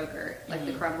sale at Kroger, like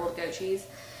the crumbled goat cheese,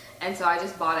 and so I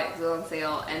just bought it because it was on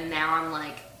sale, and now I'm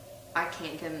like, I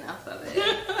can't get enough of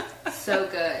it. So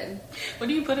good. What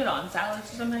do you put it on?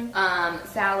 Salads or something?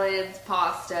 Salads,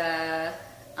 pasta.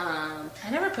 I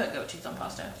never put goat cheese on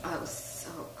pasta. Oh, it was so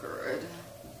good.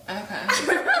 Okay.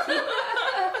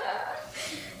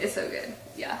 It's so good.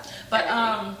 Yeah. But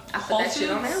I put that shit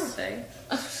on everything.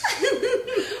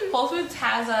 Whole Foods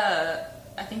has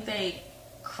I think they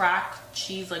crack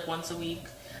cheese like once a week.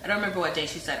 I don't remember what day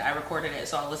she said. I recorded it,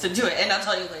 so I'll listen to it and I'll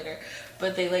tell you later.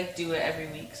 But they like do it every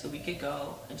week, so we could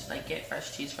go and just like get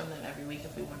fresh cheese from them every week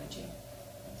if we wanted to.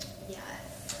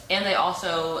 Yes. And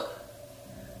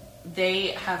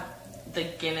they have the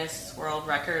Guinness World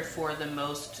Record for the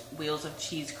most wheels of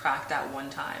cheese cracked at one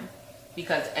time,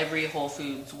 because every Whole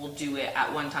Foods will do it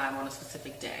at one time on a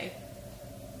specific day.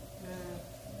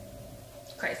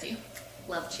 Crazy.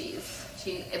 Love cheese.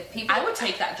 I would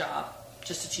take that job.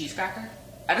 Just a cheese cracker.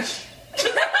 I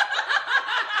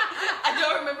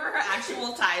don't remember her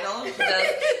actual title.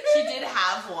 She did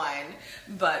have one,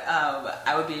 but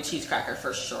I would be a cheese cracker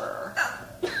for sure.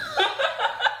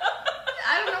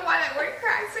 I don't know why that word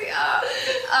cracks me up.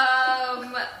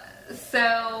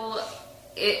 So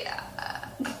it.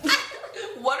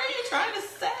 What are you trying to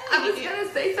say? I was gonna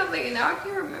say something and now I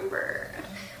can't remember.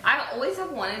 I always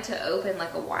have wanted to open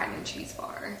like a wine and cheese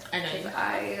bar. I know. Because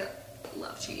I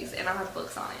love cheese and I have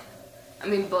books on it. I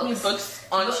mean books. You mean books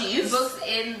on cheese? Books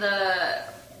in the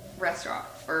restaurant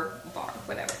or bar,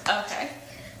 whatever. Okay.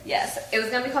 Yes. It was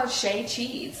gonna be called Shay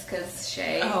Cheese because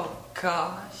Shay. Oh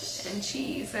gosh. And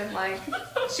cheese and like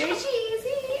Shay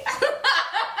Cheesy.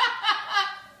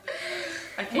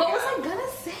 What was I gonna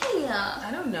say?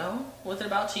 I don't know. Was it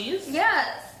about cheese?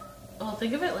 Yes. Well,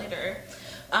 think of it later.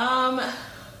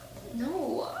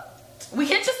 No. We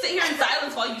can't just sit here in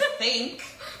silence while you think.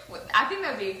 I think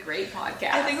that'd be a great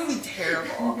podcast. I think it would be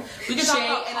terrible. We could talk Shay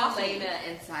about and coffee. Elena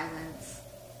in silence.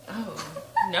 Oh,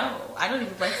 no. I don't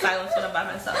even like silence when I'm by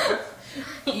myself.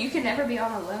 You can never be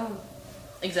on alone.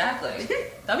 Exactly.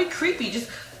 That'd be creepy.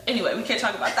 Anyway, we can't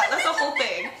talk about that. That's the whole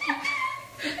thing.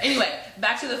 Anyway,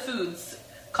 back to the foods.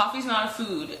 Coffee's not a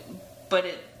food, but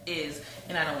it is,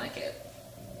 and I don't like it.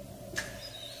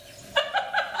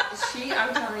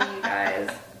 I'm telling you guys,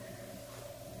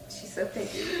 she's so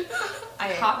picky.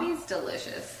 Coffee's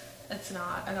delicious. It's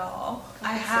not at all.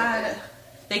 So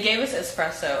they gave us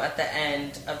espresso at the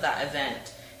end of that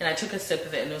event, and I took a sip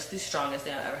of it, and it was the strongest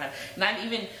thing I've ever had. And I've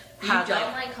even You had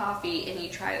don't like coffee and you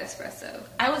tried espresso.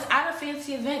 I was at a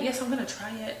fancy event. Yes, I'm gonna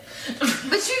try it.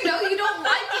 But you know you don't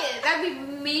like it. That'd be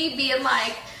me being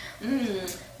like,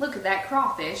 look at that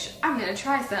crawfish. I'm gonna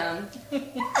try some.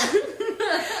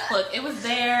 Look, it was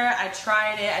there. I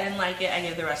tried it. I didn't like it. I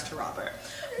gave the rest to Robert.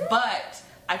 But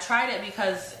I tried it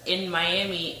because in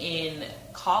Miami, in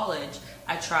college,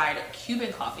 I tried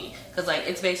Cuban coffee. Because, like,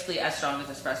 it's basically as strong as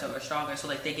espresso or stronger. So,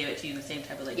 like, they give it to you in the same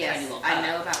type of, like, tiny little cup. I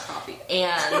know about coffee.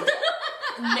 And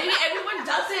maybe everyone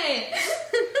doesn't.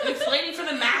 I'm explaining for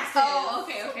the masses. Oh,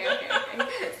 okay.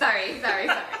 Sorry.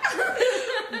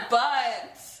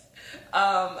 But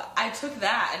I took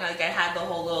that and, like, I had the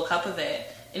whole little cup of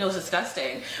it. And it was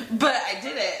disgusting. But I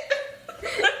did it.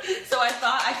 So I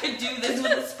thought I could do this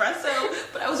with espresso,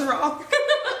 but I was wrong.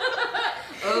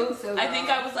 Oh, so I think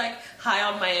I was like high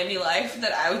on Miami life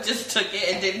that I just took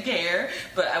it and didn't care,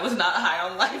 but I was not high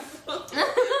on life for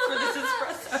this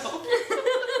espresso.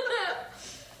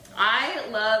 I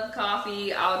love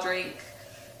coffee. I'll drink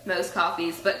most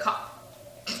coffees, but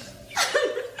Is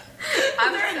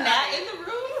there a gnat in the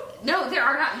room? No, there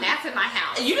are not gnats in my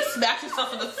house. And you just smacked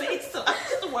yourself in the face, so I'm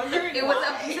just wondering It why. was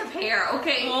a piece of hair,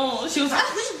 okay? Oh, she was like...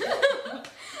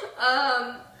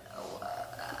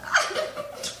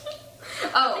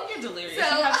 I think you're delirious.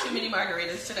 So- You have too many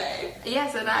margaritas today.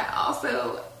 Yes, and I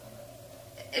also...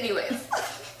 Anyways.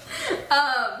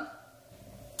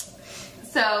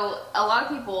 So, a lot of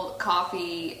people,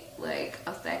 coffee, like,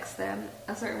 affects them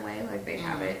a certain way. Like, they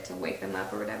have it to wake them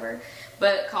up or whatever.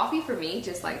 But coffee, for me,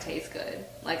 just, like, tastes good.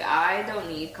 Like, I don't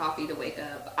need coffee to wake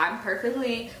up. I'm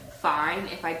perfectly fine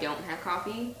if I don't have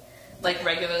coffee. Like,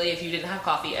 regularly, if you didn't have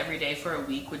coffee every day for a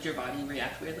week, would your body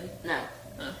react weirdly? No.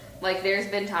 Huh. Like, there's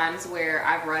been times where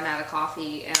I've run out of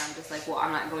coffee and I'm just like, well,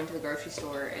 I'm not going to the grocery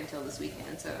store until this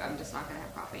weekend, so I'm just not going to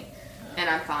have coffee. And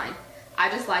I'm fine. I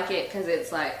just like it because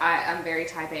it's like, I'm very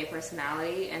type A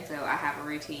personality, and so I have a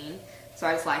routine. So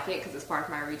I just like it because it's part of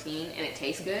my routine, and it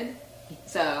tastes good.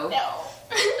 So, No.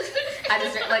 I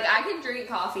just drink, like, I can drink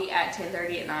coffee at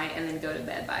 10:30 at night and then go to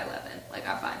bed by 11. Like,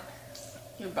 I'm fine.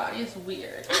 Your body is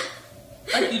weird.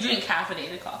 Like, you drink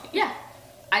caffeinated coffee. Yeah.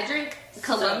 I drink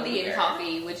Colombian weird.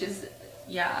 coffee, which is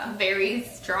Yeah. very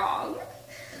strong.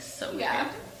 So weird.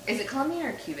 Yeah. Is it Colombian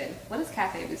or Cuban? What is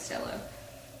Cafe Bustelo?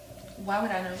 Why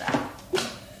would I know that?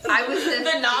 I was just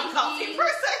The non-coffee thinking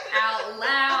person. out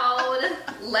loud.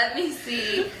 Let me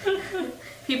see.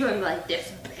 People are like,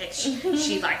 this bitch.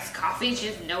 She likes coffee. She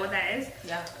doesn't know what that is.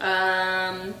 Yeah.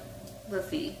 Let's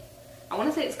see. I want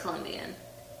to say it's Colombian.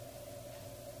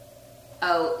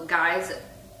 Oh, guys.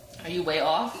 Are you way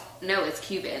off? No, it's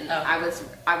Cuban. Oh. I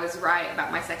was right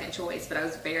about my second choice, but I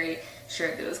was very sure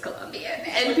that it was Colombian.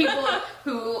 And people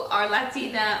who are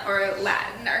Latina or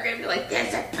Latin are gonna be like, "This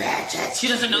is bitch." She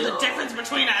doesn't know the difference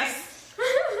between us.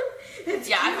 It's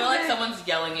Yeah, I feel like Cuban. someone's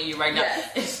yelling at you right now.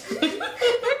 Yes. I'm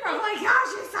like,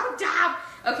 "Oh, she's so dumb."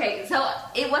 Okay, so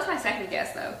it was my second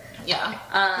guess though. Yeah.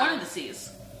 One of the C's.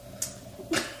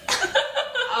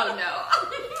 Oh no.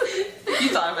 You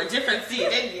thought of a different C,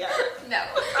 didn't you? No.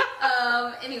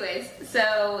 Anyways,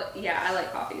 so yeah, I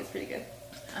like coffee. It's pretty good.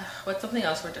 What's something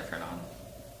else we're different on?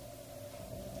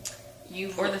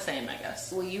 You Or the same, I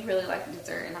guess. Well, you really like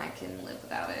dessert, and I can live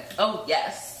without it. Oh,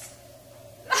 yes.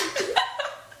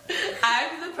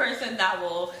 I'm the person that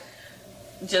will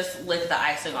just lick the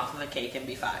icing off of a cake and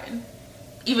be fine.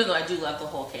 Even though I do love the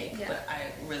whole cake, Yeah. but I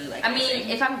really like I icing. mean,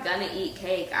 if I'm gonna eat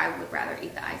cake, I would rather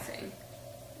eat the icing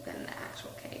than the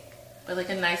actual cake. But like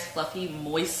a nice, fluffy,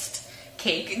 moist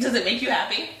cake, does it make you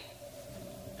happy?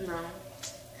 No.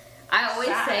 I always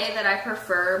Sad. say that I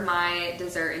prefer my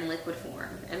dessert in liquid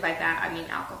form, and by that I mean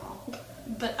alcohol.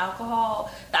 But the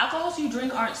alcohols you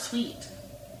drink aren't sweet.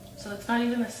 So it's not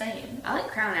even the same. I like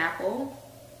Crown Apple.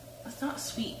 That's not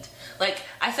sweet. Like,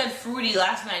 I said fruity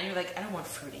last night, and you're like, I don't want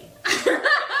fruity.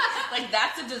 Like,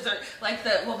 that's a dessert. Like,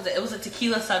 what was it? It was a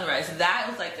tequila sunrise. That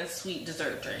was like a sweet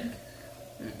dessert drink.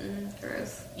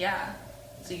 Gross. Yeah.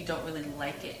 So you don't really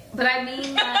like it. But I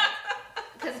mean, like,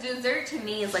 because dessert to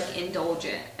me is like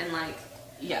indulgent, and like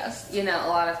Yes. you know, a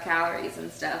lot of calories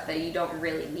and stuff that you don't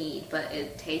really need, but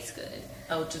it tastes good.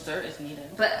 Oh, dessert is needed.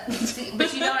 But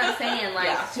you know what I'm saying? Like,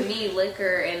 Yeah. to me,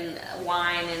 liquor and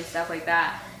wine and stuff like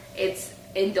that, it's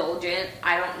indulgent.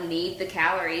 I don't need the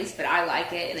calories, but I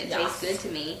like it and it Yes. tastes good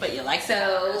to me. But you like So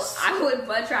calories. I would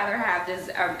much rather have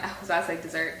I was about to say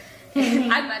dessert.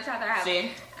 I'd much rather have.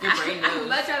 See? Your brain I'd knows.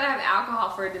 much rather have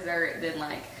alcohol for dessert than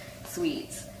like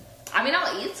sweets. I mean,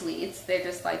 I'll eat sweets. They're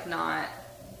just like not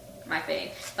my thing.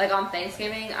 Like on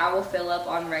Thanksgiving, I will fill up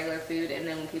on regular food, and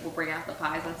then when people bring out the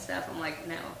pies and stuff, I'm like,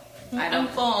 no, I I'm don't.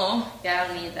 full. Yeah, I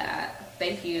don't need that.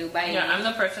 Thank you. Bye. Yeah, I'm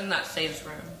the person that saves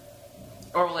room.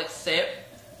 Or will like sit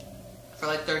for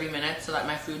like 30 minutes so that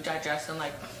my food digests and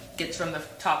like gets from the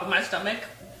top of my stomach.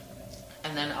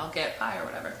 And then I'll get pie or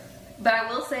whatever. But I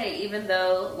will say, even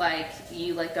though like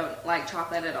you like don't like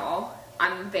chocolate at all,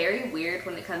 I'm very weird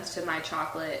when it comes to my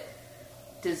chocolate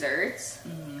desserts.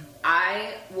 Mm-hmm.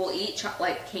 I will eat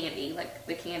like candy, like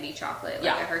the candy chocolate, like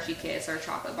Yeah. a Hershey Kiss or a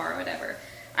chocolate bar or whatever.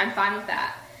 I'm fine with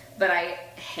that. But I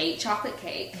hate chocolate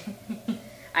cake.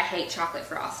 I hate chocolate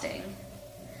frosting.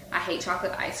 I hate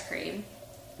chocolate ice cream.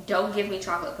 Don't give me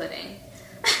chocolate pudding.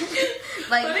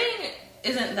 Like, Pudding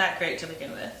isn't that great to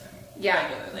begin with. yeah,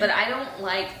 regularly. but I don't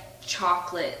like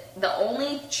chocolate. The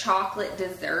only chocolate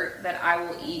dessert that I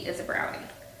will eat is a brownie.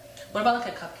 What about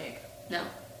like a cupcake? No.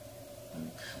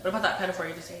 What about that pedophore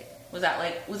you just ate? Was that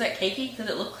cakey? Because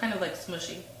it looked kind of like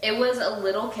smushy. It was a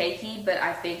little cakey, but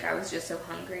I think I was just so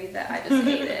hungry that I just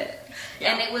ate it.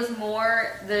 Yeah. And it was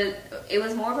more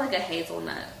of like a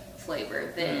hazelnut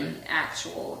flavor than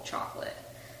actual chocolate.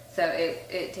 So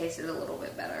it tasted a little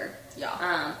bit better.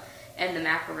 Yeah. And the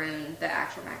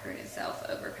actual macaroon itself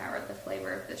overpowered the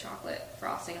flavor of the chocolate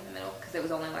frosting in the middle because it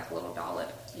was only like a little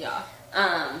dollop. Yeah.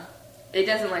 It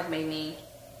doesn't like make me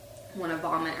want to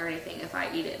vomit or anything if I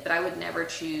eat it, but I would never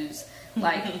choose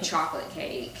like chocolate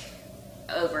cake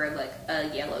over like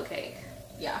a yellow cake.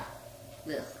 Yeah.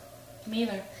 Ugh. Me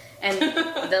either. And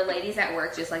the ladies at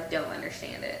work just like don't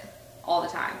understand it all the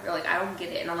time. They're like, I don't get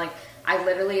it, and I'm like, I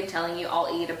literally am telling you,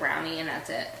 I'll eat a brownie and that's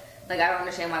it. Like, I don't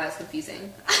understand why that's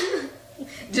confusing.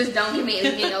 Just don't give me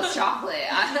anything else chocolate.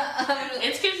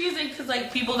 It's confusing because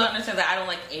like people don't understand that I don't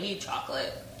like any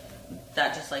chocolate.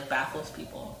 That just like baffles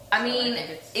people. I mean,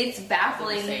 think it's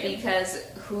baffling the same. because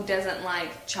who doesn't like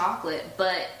chocolate?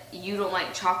 But you don't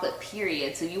like chocolate,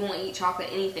 period. So you won't eat chocolate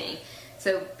anything.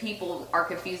 So people are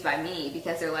confused by me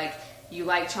because they're like, you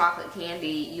like chocolate candy,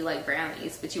 you like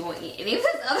brownies, but you won't eat any of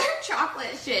this other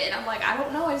chocolate shit. And I'm like, I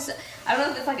don't know. I don't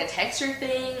know if it's like a texture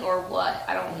thing or what.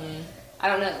 I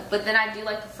don't know. But then I do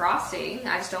like the frosting.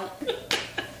 I just don't.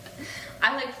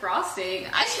 I like frosting.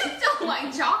 I just don't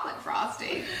like chocolate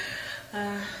frosting.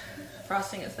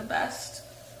 Frosting is the best.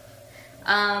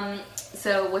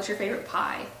 So what's your favorite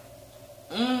pie?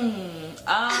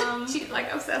 She's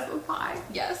like obsessed with pie.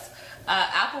 Yes.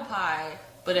 Apple pie,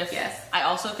 but Yes. I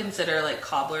also consider like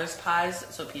cobbler's pies,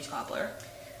 so peach cobbler.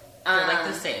 They're like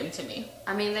the same to me.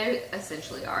 I mean, they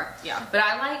essentially are. Yeah. But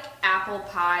I like apple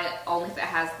pie only if it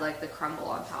has like the crumble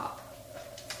on top.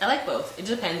 I like both. It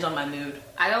depends on my mood.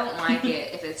 I don't like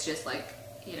it if it's just like,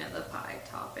 you know, the pie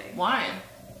topping. Why?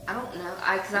 I don't know.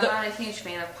 Because I'm not a huge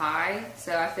fan of pie,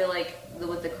 so I feel like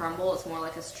with the crumble, it's more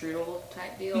like a strudel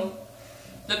type deal.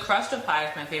 The crust of pie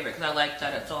is my favorite because I like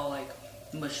that it's all like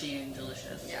mushy and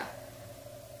delicious. Yeah.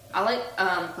 I like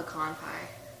pecan pie.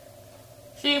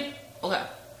 See, okay.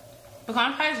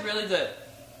 Pecan pie is really good,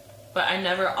 but I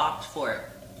never opt for it.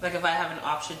 Like if I have an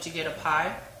option to get a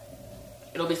pie,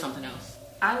 it'll be something else.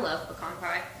 I love pecan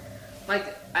pie.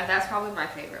 Like, that's probably my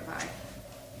favorite pie.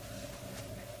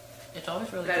 It's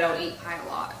always really But good. I don't eat pie a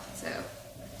lot, so.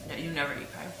 Yeah, you never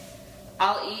eat pie.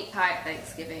 I'll eat pie at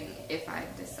Thanksgiving if I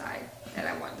decide that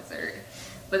I want dessert.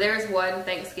 But there was one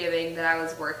Thanksgiving that I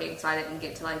was working, so I didn't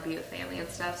get to like be with family and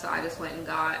stuff. So I just went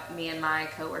and me and my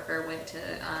coworker went to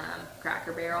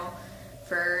Cracker Barrel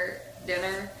for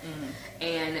dinner,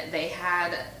 and they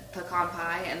had pecan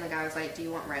pie, and the guy was like, "Do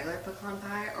you want regular pecan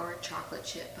pie or chocolate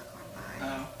chip pecan pie?"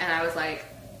 Oh. And I was like,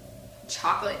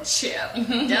 "Chocolate chip,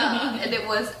 duh!" And it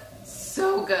was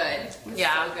so good. It was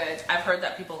Yeah, so good. I've heard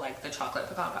that people like the chocolate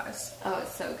pecan pies. Oh,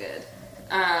 it's so good.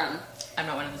 I'm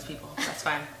not one of those people. That's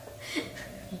fine.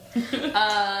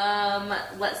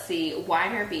 Let's see.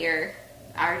 Wine or beer?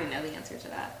 I already know the answer to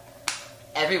that.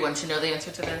 Everyone should know the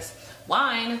answer to this.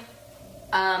 Wine.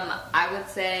 I would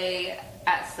say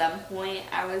at some point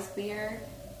I was beer,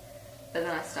 but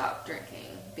then I stopped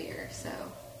drinking beer, so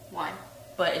wine.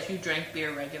 But if you drank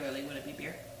beer regularly, would it be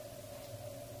beer?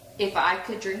 If I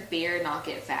could drink beer and not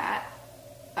get fat,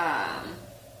 I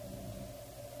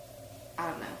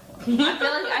don't know.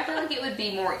 I feel like it would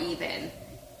be more even.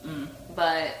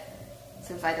 but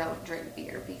since I don't drink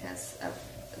beer because of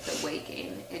the weight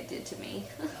gain it did to me,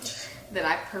 then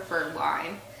I prefer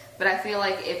wine. But I feel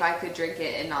like if I could drink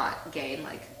it and not gain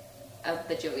like a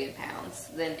bajillion pounds,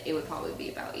 then it would probably be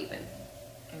about even.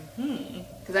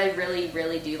 Because I really,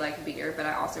 really do like beer, but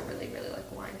I also really, really like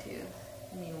wine too.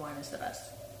 I mean, wine is the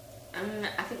best.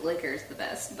 I think liquor is the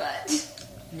best, but...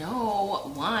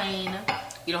 No, wine.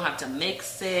 You don't have to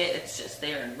mix it. It's just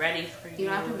there and ready for you. You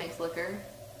don't have to mix liquor?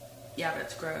 Yeah, but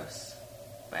it's gross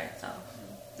by itself.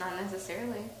 Not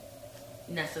necessarily.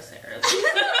 Necessarily.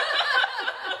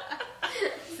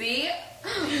 See?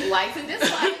 Likes and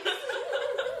dislikes.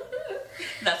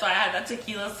 That's why I had that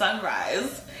tequila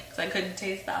sunrise. Because I couldn't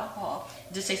taste the alcohol.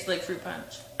 It just tasted like fruit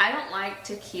punch. I don't like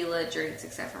tequila drinks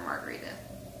except for margarita.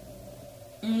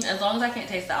 As long as I can't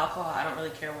taste the alcohol, I don't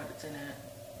really care what it's in it.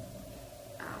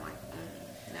 I don't like,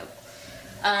 nope.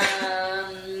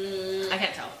 I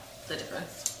can't tell the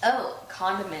difference. Oh,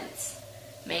 condiments.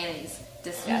 Mayonnaise.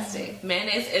 Disgusting.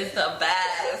 Mayonnaise is the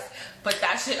best. Put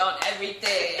that shit on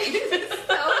everything.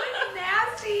 So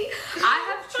nasty. I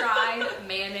have tried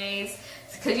mayonnaise.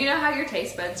 Because you know how your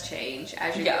taste buds change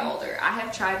as you get older. I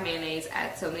have tried mayonnaise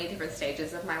at so many different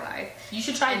stages of my life. You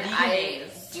should try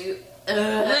mayonnaise.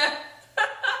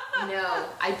 No,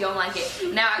 I don't like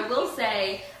it. Now, I will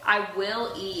say, I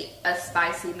will eat a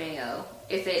spicy mayo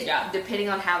if it, depending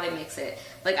on how they mix it.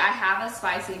 Like, I have a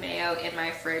spicy mayo in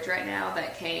my fridge right now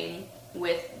that came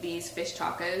with these fish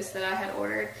tacos that I had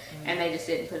ordered, and they just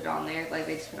didn't put it on there. Like,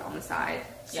 they just put it on the side.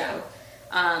 So,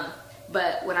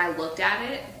 but when I looked at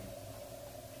it,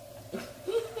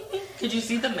 could you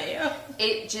see the mayo?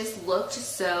 It just looked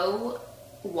so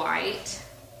white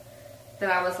that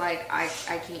I was like, I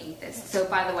can't eat this. So,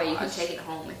 by the way, you can take it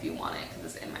home if you want it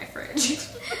because it's in my fridge.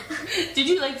 Did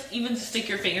you, like, even stick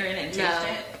your finger in it and taste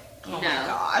it? Oh my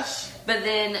gosh. But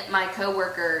then my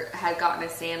coworker had gotten a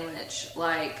sandwich,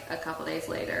 like, a couple days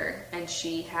later, and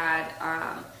she had,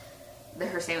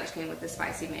 her sandwich came with the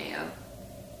spicy mayo.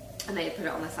 And they put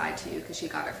it on the side, too, because she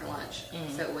got it for lunch,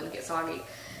 so it wouldn't get soggy.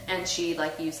 And she,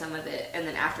 like, used some of it, and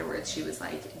then afterwards she was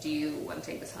like, do you want to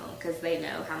take this home? Because they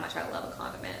know how much I love a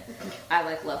condiment. I,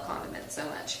 like, love condiments so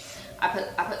much. I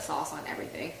put sauce on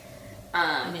everything.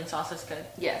 I mean, sauce is good.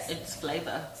 Yes. It's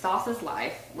flavor. Sauce is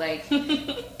life. Like,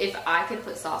 if I could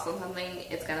put sauce on something,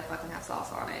 it's gonna fucking have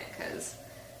sauce on it, because,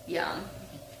 yum.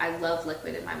 I love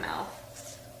liquid in my mouth.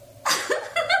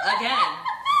 Again,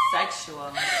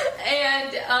 sexual.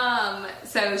 And,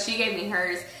 so she gave me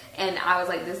hers, and I was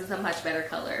like, this is a much better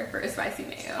color for a spicy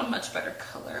mayo. A much better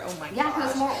color. Oh my god. Yeah,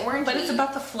 because it's more orangey. But it's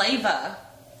about the flavor.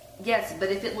 Yes, but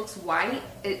if it looks white,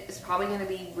 it's probably going to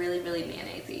be really, really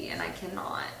mayonnaise-y, and I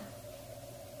cannot.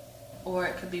 Or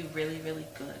it could be really, really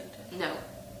good. No.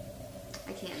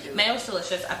 I can't do it. Mayo's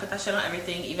delicious. I put that shit on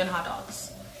everything, even hot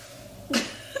dogs.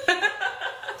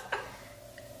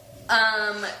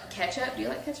 Ketchup. Do you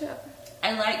like ketchup?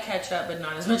 I like ketchup, but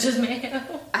not as much as mayo.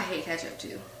 I hate ketchup,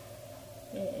 too.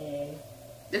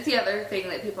 That's the other thing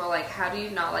that people are like, how do you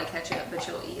not like ketchup, but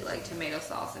you'll eat, like, tomato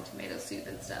sauce and tomato soup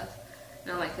and stuff?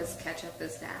 And I'm like, because ketchup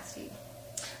is nasty.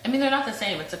 I mean, they're not the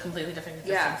same. It's a completely different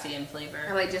consistency and flavor.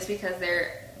 I'm like, just because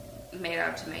they're made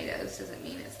out of tomatoes doesn't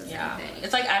mean it's the same thing.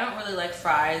 It's like, I don't really like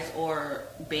fries or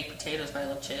baked potatoes, but I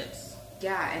love chips.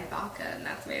 Yeah, and vodka, and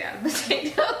that's made out of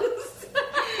potatoes.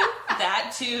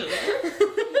 That, too.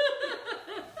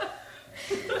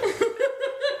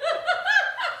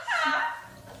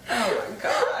 Oh my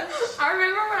gosh. I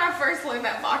remember when I first learned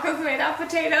that vodka was made out of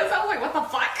potatoes, I was like, what the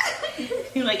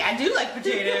fuck? You're like, I do like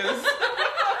potatoes.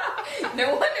 No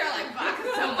wonder I like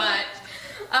vodka so much.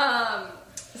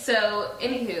 So,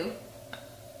 anywho.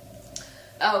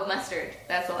 Oh, mustard.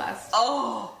 That's the last.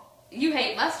 Oh. You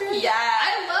hate mustard? Yeah.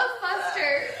 I love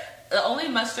mustard. The only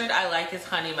mustard I like is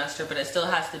honey mustard, but it still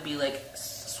has to be, like,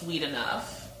 sweet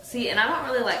enough. See, and I don't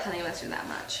really like honey mustard that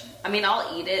much. I mean,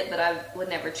 I'll eat it, but I would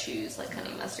never choose, like,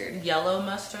 honey mustard. Yellow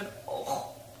mustard?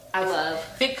 Oh. I love.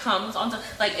 If it comes on,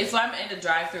 like, if I'm in a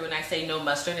drive-thru and I say no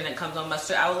mustard and it comes on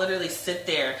mustard, I will literally sit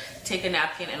there, take a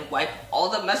napkin, and wipe all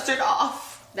the mustard off.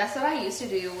 That's what I used to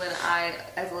do when I,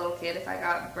 as a little kid, if I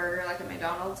got a burger, like, at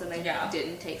McDonald's and they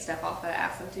didn't take stuff off that I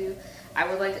asked them to, I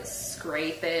would, like,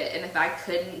 scrape it, and if I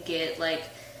couldn't get, like,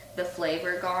 the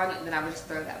flavor gone, then I would just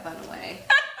throw that bun away.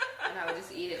 And I would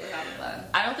just eat it without a bun.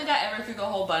 I don't think I ever threw the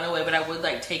whole bun away, but I would,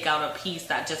 like, take out a piece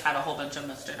that just had a whole bunch of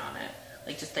mustard on it.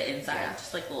 Like, just the inside,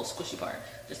 just, like, the little squishy part.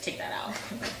 Just take that out.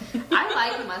 I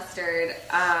like mustard.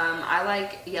 I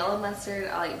like yellow mustard.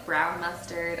 I like brown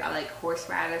mustard. I like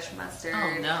horseradish mustard.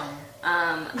 Oh, no.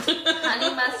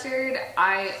 Honey mustard,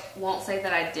 I won't say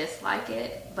that I dislike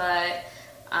it, but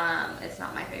It's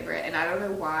not my favorite, and I don't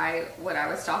know why when I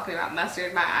was talking about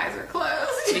mustard, my eyes were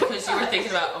closed. Because you were thinking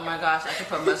about, oh my gosh, I could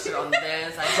put mustard on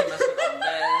this, I could put mustard on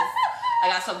this. I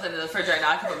got something in the fridge right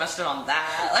now, I can put mustard on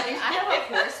that. Like, I have a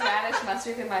horseradish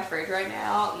mustard in my fridge right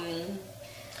now.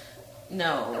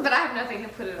 No. But I have nothing to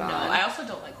put it on. No, I also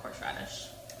don't like horseradish.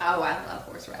 Oh, I love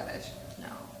horseradish. No.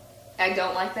 I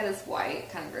don't like that it's white. It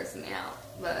kind of grosses me out.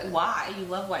 But Why? You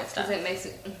love white stuff. because it makes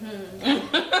it...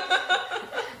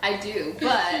 I do,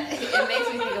 but it makes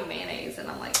me think of mayonnaise, and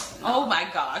I'm like... Oh my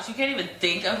gosh, you can't even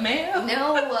think of mayo?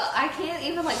 No, I can't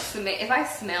even like... If I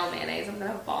smell mayonnaise, I'm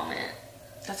going to vomit.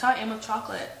 That's how I am with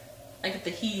chocolate. I get the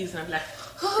heaves and I'm like...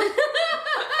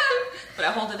 But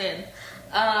I hold it in.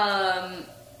 I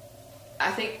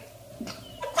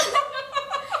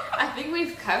think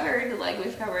we've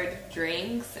covered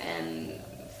drinks and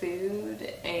food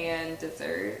and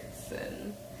desserts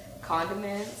and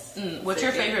condiments. What's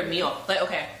your favorite meal? Like,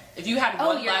 okay, if you had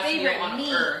one your last meal favorite on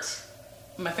meat. Earth,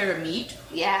 my favorite meat?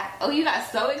 Yeah. Oh, you got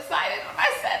so excited when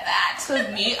I said that.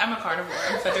 Because meat, I'm a carnivore.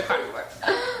 I'm such a carnivore.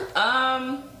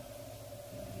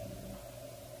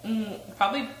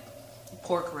 Probably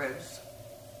pork ribs.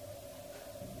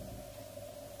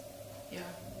 Yeah.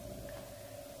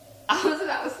 I was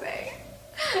about to say,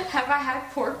 have I had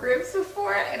pork ribs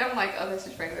before? And I'm like, oh, this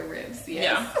is regular ribs. Yes.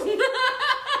 Yeah.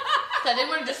 I didn't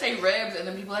want to just say ribs, and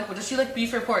then people are like, well, does she like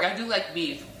beef or pork? I do like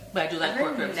beef, but I do like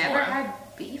pork ribs never more. had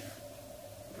beef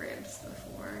ribs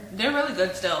before. They're really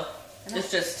good still. I don't It's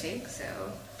just think so.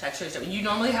 texture. You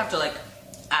normally have to like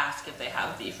ask if they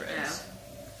have beef ribs.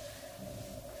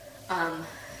 Yeah.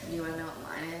 You wanna know what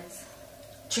mine is?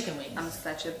 Chicken wings. I'm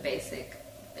such a basic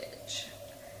bitch.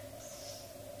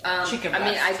 Chicken I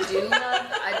mean, breast.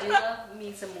 I do love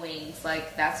me some wings.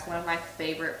 Like, that's one of my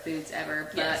favorite foods ever.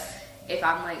 But Yes. if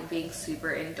I'm like being super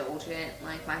indulgent,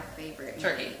 like my favorite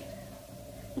Turkey.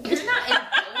 You're not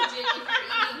indulgent if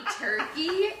you're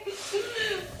eating turkey.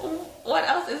 What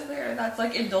else is there that's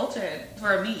like indulgent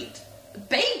for a meat?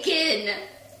 Bacon.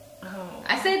 Oh.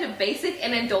 I said basic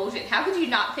and indulgent. How could you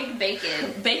not pick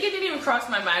bacon? Bacon didn't even cross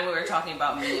my mind when we were talking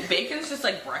about meat. Bacon's just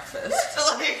like breakfast.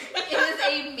 Like, It is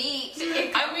a meat.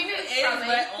 I mean, it is, From but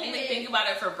a I only pig. think about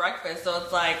it for breakfast. So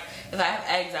it's like, if I have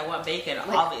eggs, I want bacon, Like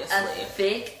obviously. a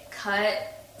thick cut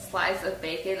slice of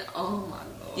bacon. Oh my god.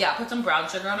 Yeah, put some brown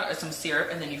sugar on it or some syrup,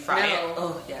 and then you fry it. No.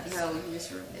 Oh yes. No, you just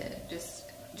ruined it.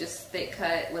 Just thick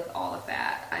cut with all the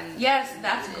fat. Yes,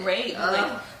 that's great. Ugh.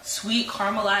 Like sweet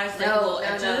caramelized like little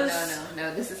edges.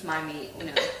 No. This is my meat.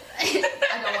 No,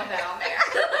 I don't want that on there.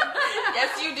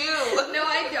 Yes, you do. No,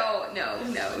 I don't.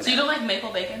 No. So you don't like maple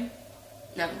bacon?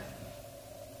 No.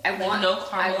 I want no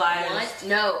caramelized.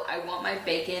 I want my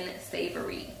bacon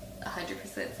savory.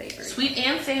 100% savory. Sweet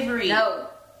and savory. No.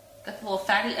 Got the little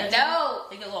fatty edges. No.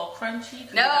 They get a little crunchy.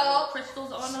 'cause No. they got little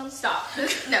crystals on them. Stop.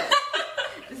 No.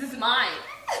 This is mine.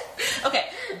 Okay,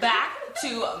 back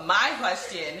to my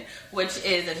question, which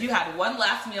is if you had one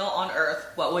last meal on Earth,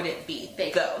 what would it be?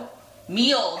 Bacon. Go.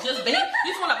 Meal. Just bacon.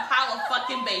 You just want a pile of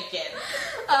fucking bacon.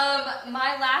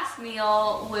 My last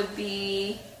meal would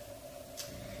be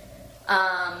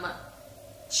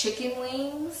chicken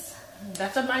wings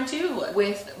That's of mine too.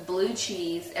 with blue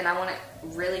cheese, and I want it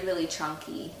really, really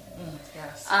chunky.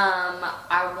 Yes.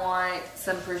 I want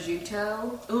some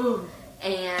prosciutto Ooh.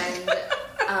 and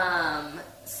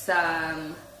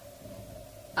some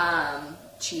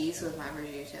cheese with my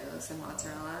prosciutto, some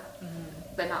mozzarella,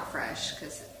 but not fresh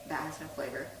because that has no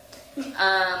flavor.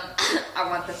 I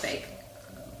want the fake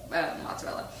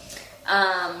mozzarella.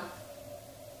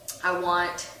 I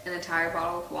want an entire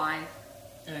bottle of wine,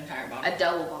 An entire bottle. a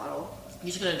double bottle.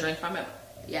 You just gonna drink from it?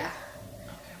 Yeah.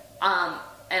 Okay.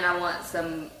 And I want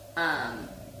some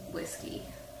whiskey.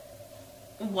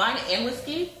 Wine and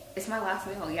whiskey? It's my last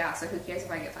meal, yeah. So who cares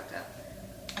if I get fucked up?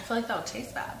 I feel like that would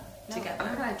taste bad No, together.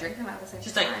 I'm gonna drink them at the same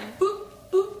Just time. like boop,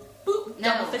 boop, boop.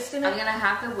 No, Double fist in it. I'm gonna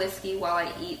have the whiskey while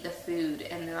I eat the food,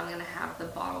 and then I'm gonna have the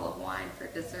bottle of wine for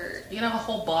dessert. You can have a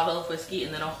whole bottle of whiskey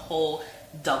and then a whole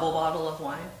double bottle of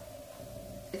wine.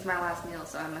 It's my last meal,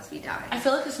 so I must be dying. I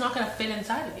feel like it's not gonna fit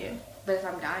inside of you. But if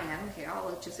I'm dying, I don't care.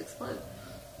 I'll just explode.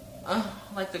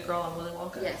 Like the girl on Willy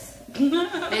Wonka. Yes.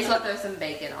 May as well throw some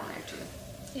bacon on there too.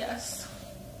 Yes.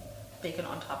 Bacon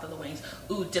on top of the wings.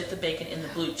 Ooh, dip the bacon in the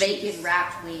blue cheese. Bacon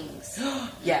wrapped wings.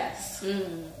 Yes.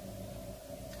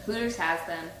 Hooters has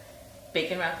them.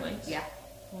 Bacon wrapped wings. Yeah.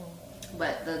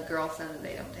 But the girl said that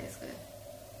they don't taste good.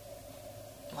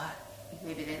 Why?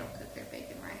 Maybe they don't cook their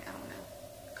bacon right. I don't know.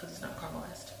 Because it's not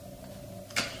caramelized.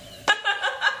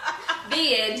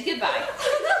 The end. Goodbye.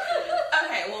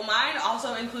 Okay, well mine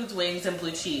also includes wings and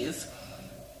blue cheese.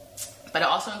 But it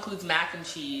also includes mac and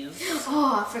cheese.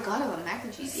 Oh, I forgot about mac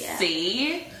and cheese. Yeah.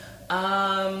 See,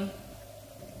 and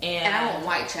I want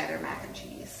white cheddar mac and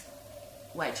cheese.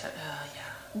 White cheddar. Yeah.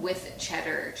 With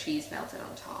cheddar cheese melted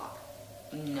on top.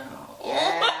 No.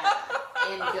 Yeah.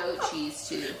 And goat cheese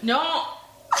too. No.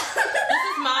 This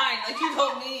is mine. Like you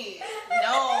told me.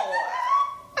 No.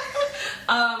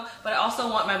 But I also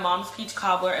want my mom's peach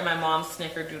cobbler and my mom's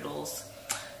snickerdoodles,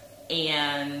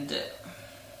 and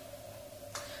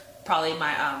probably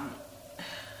my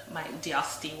my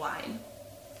D'Asti wine.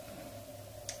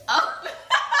 Oh.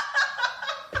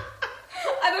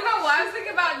 I don't know why I was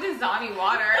thinking about Dasani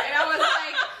water, and I was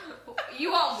like,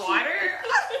 "You want water?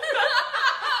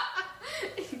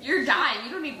 You're dying.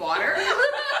 You don't need water."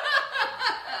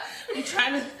 I'm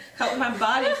trying to help my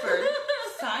body for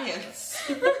science.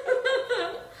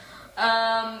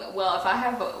 Well, if I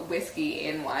have whiskey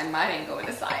and wine, mine ain't going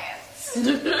to science.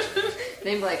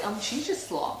 They'd be like, she's just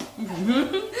slop.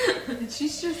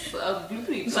 She's just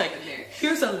bloopity It's like, in there.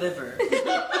 here's a liver.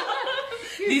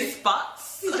 These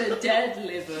spots. The dead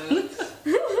liver.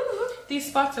 These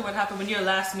spots are what happen when your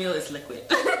last meal is liquid.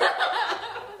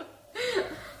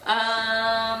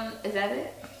 Is that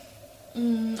it?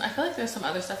 I feel like there's some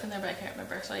other stuff in there, but I can't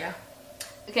remember. So yeah.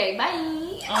 Okay, bye.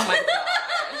 Oh my gosh.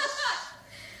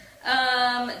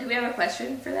 Do we have a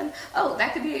question for them? Oh,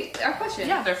 that could be our question.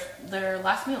 Yeah, their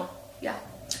last meal. Yeah.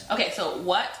 Okay, so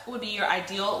what would be your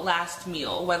ideal last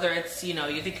meal? Whether it's, you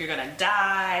think you're gonna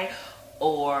die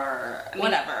or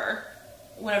whatever.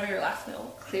 Whatever your last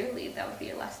meal. Clearly, that would be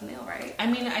your last meal, right? I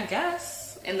mean, I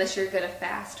guess. Unless you're gonna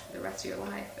fast for the rest of your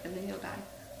life and then you'll die.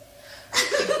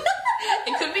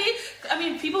 It could be, I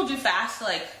mean, people do fast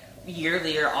like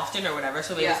yearly or often or whatever,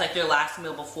 so maybe it's like your last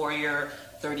meal before your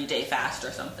 30-day fast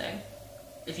or something.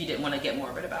 If you didn't want to get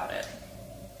morbid about it.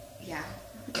 Yeah.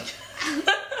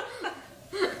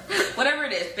 Whatever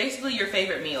it is, basically your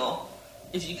favorite meal.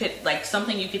 If you could, like,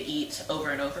 something you could eat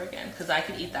over and over again. Because I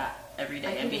could eat that every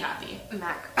day and be happy.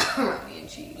 Macaroni and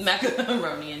cheese.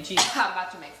 Macaroni and cheese. I'm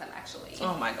about to make some, actually.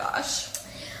 Oh my gosh.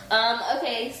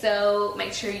 Okay, so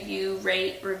make sure you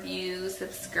rate, review,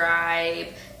 subscribe,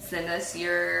 send us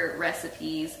your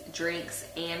recipes, drinks,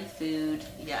 and food.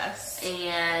 Yes.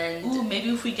 And ooh, maybe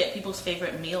if we get people's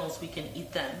favorite meals, we can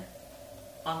eat them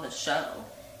on the show.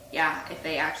 Yeah, if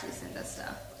they actually send us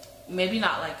stuff. Maybe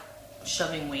not like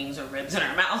shoving wings or ribs in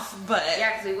our mouth, but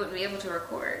yeah, because we wouldn't be able to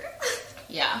record.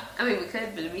 Yeah. I mean, we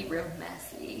could, but it'd be real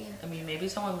messy. I mean, maybe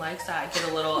someone likes that. Get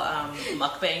a little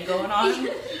mukbang going on.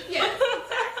 Yes, exactly.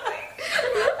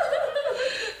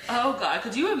 Oh god,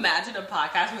 could you imagine a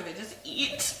podcast where they just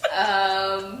eat?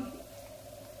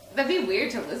 That'd be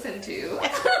weird to listen to.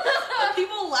 But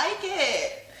people like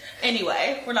it.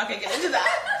 Anyway, we're not gonna get into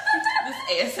that. This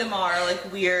ASMR,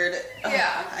 like, weird.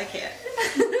 Yeah. I can't.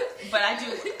 But I do,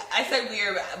 I said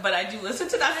weird, but I do listen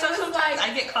to that stuff sometimes. Like,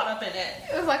 I get caught up in it.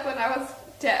 It was like when I was,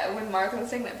 when Martha was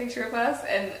taking that picture of us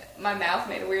and my mouth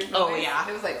made a weird noise. Oh, yeah.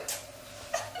 It was like.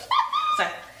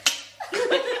 Sorry.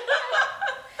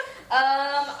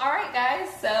 Alright guys,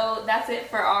 so that's it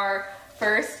for our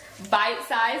first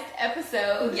bite-sized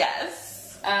episode.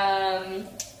 Yes.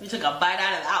 We took a bite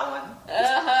out of that one.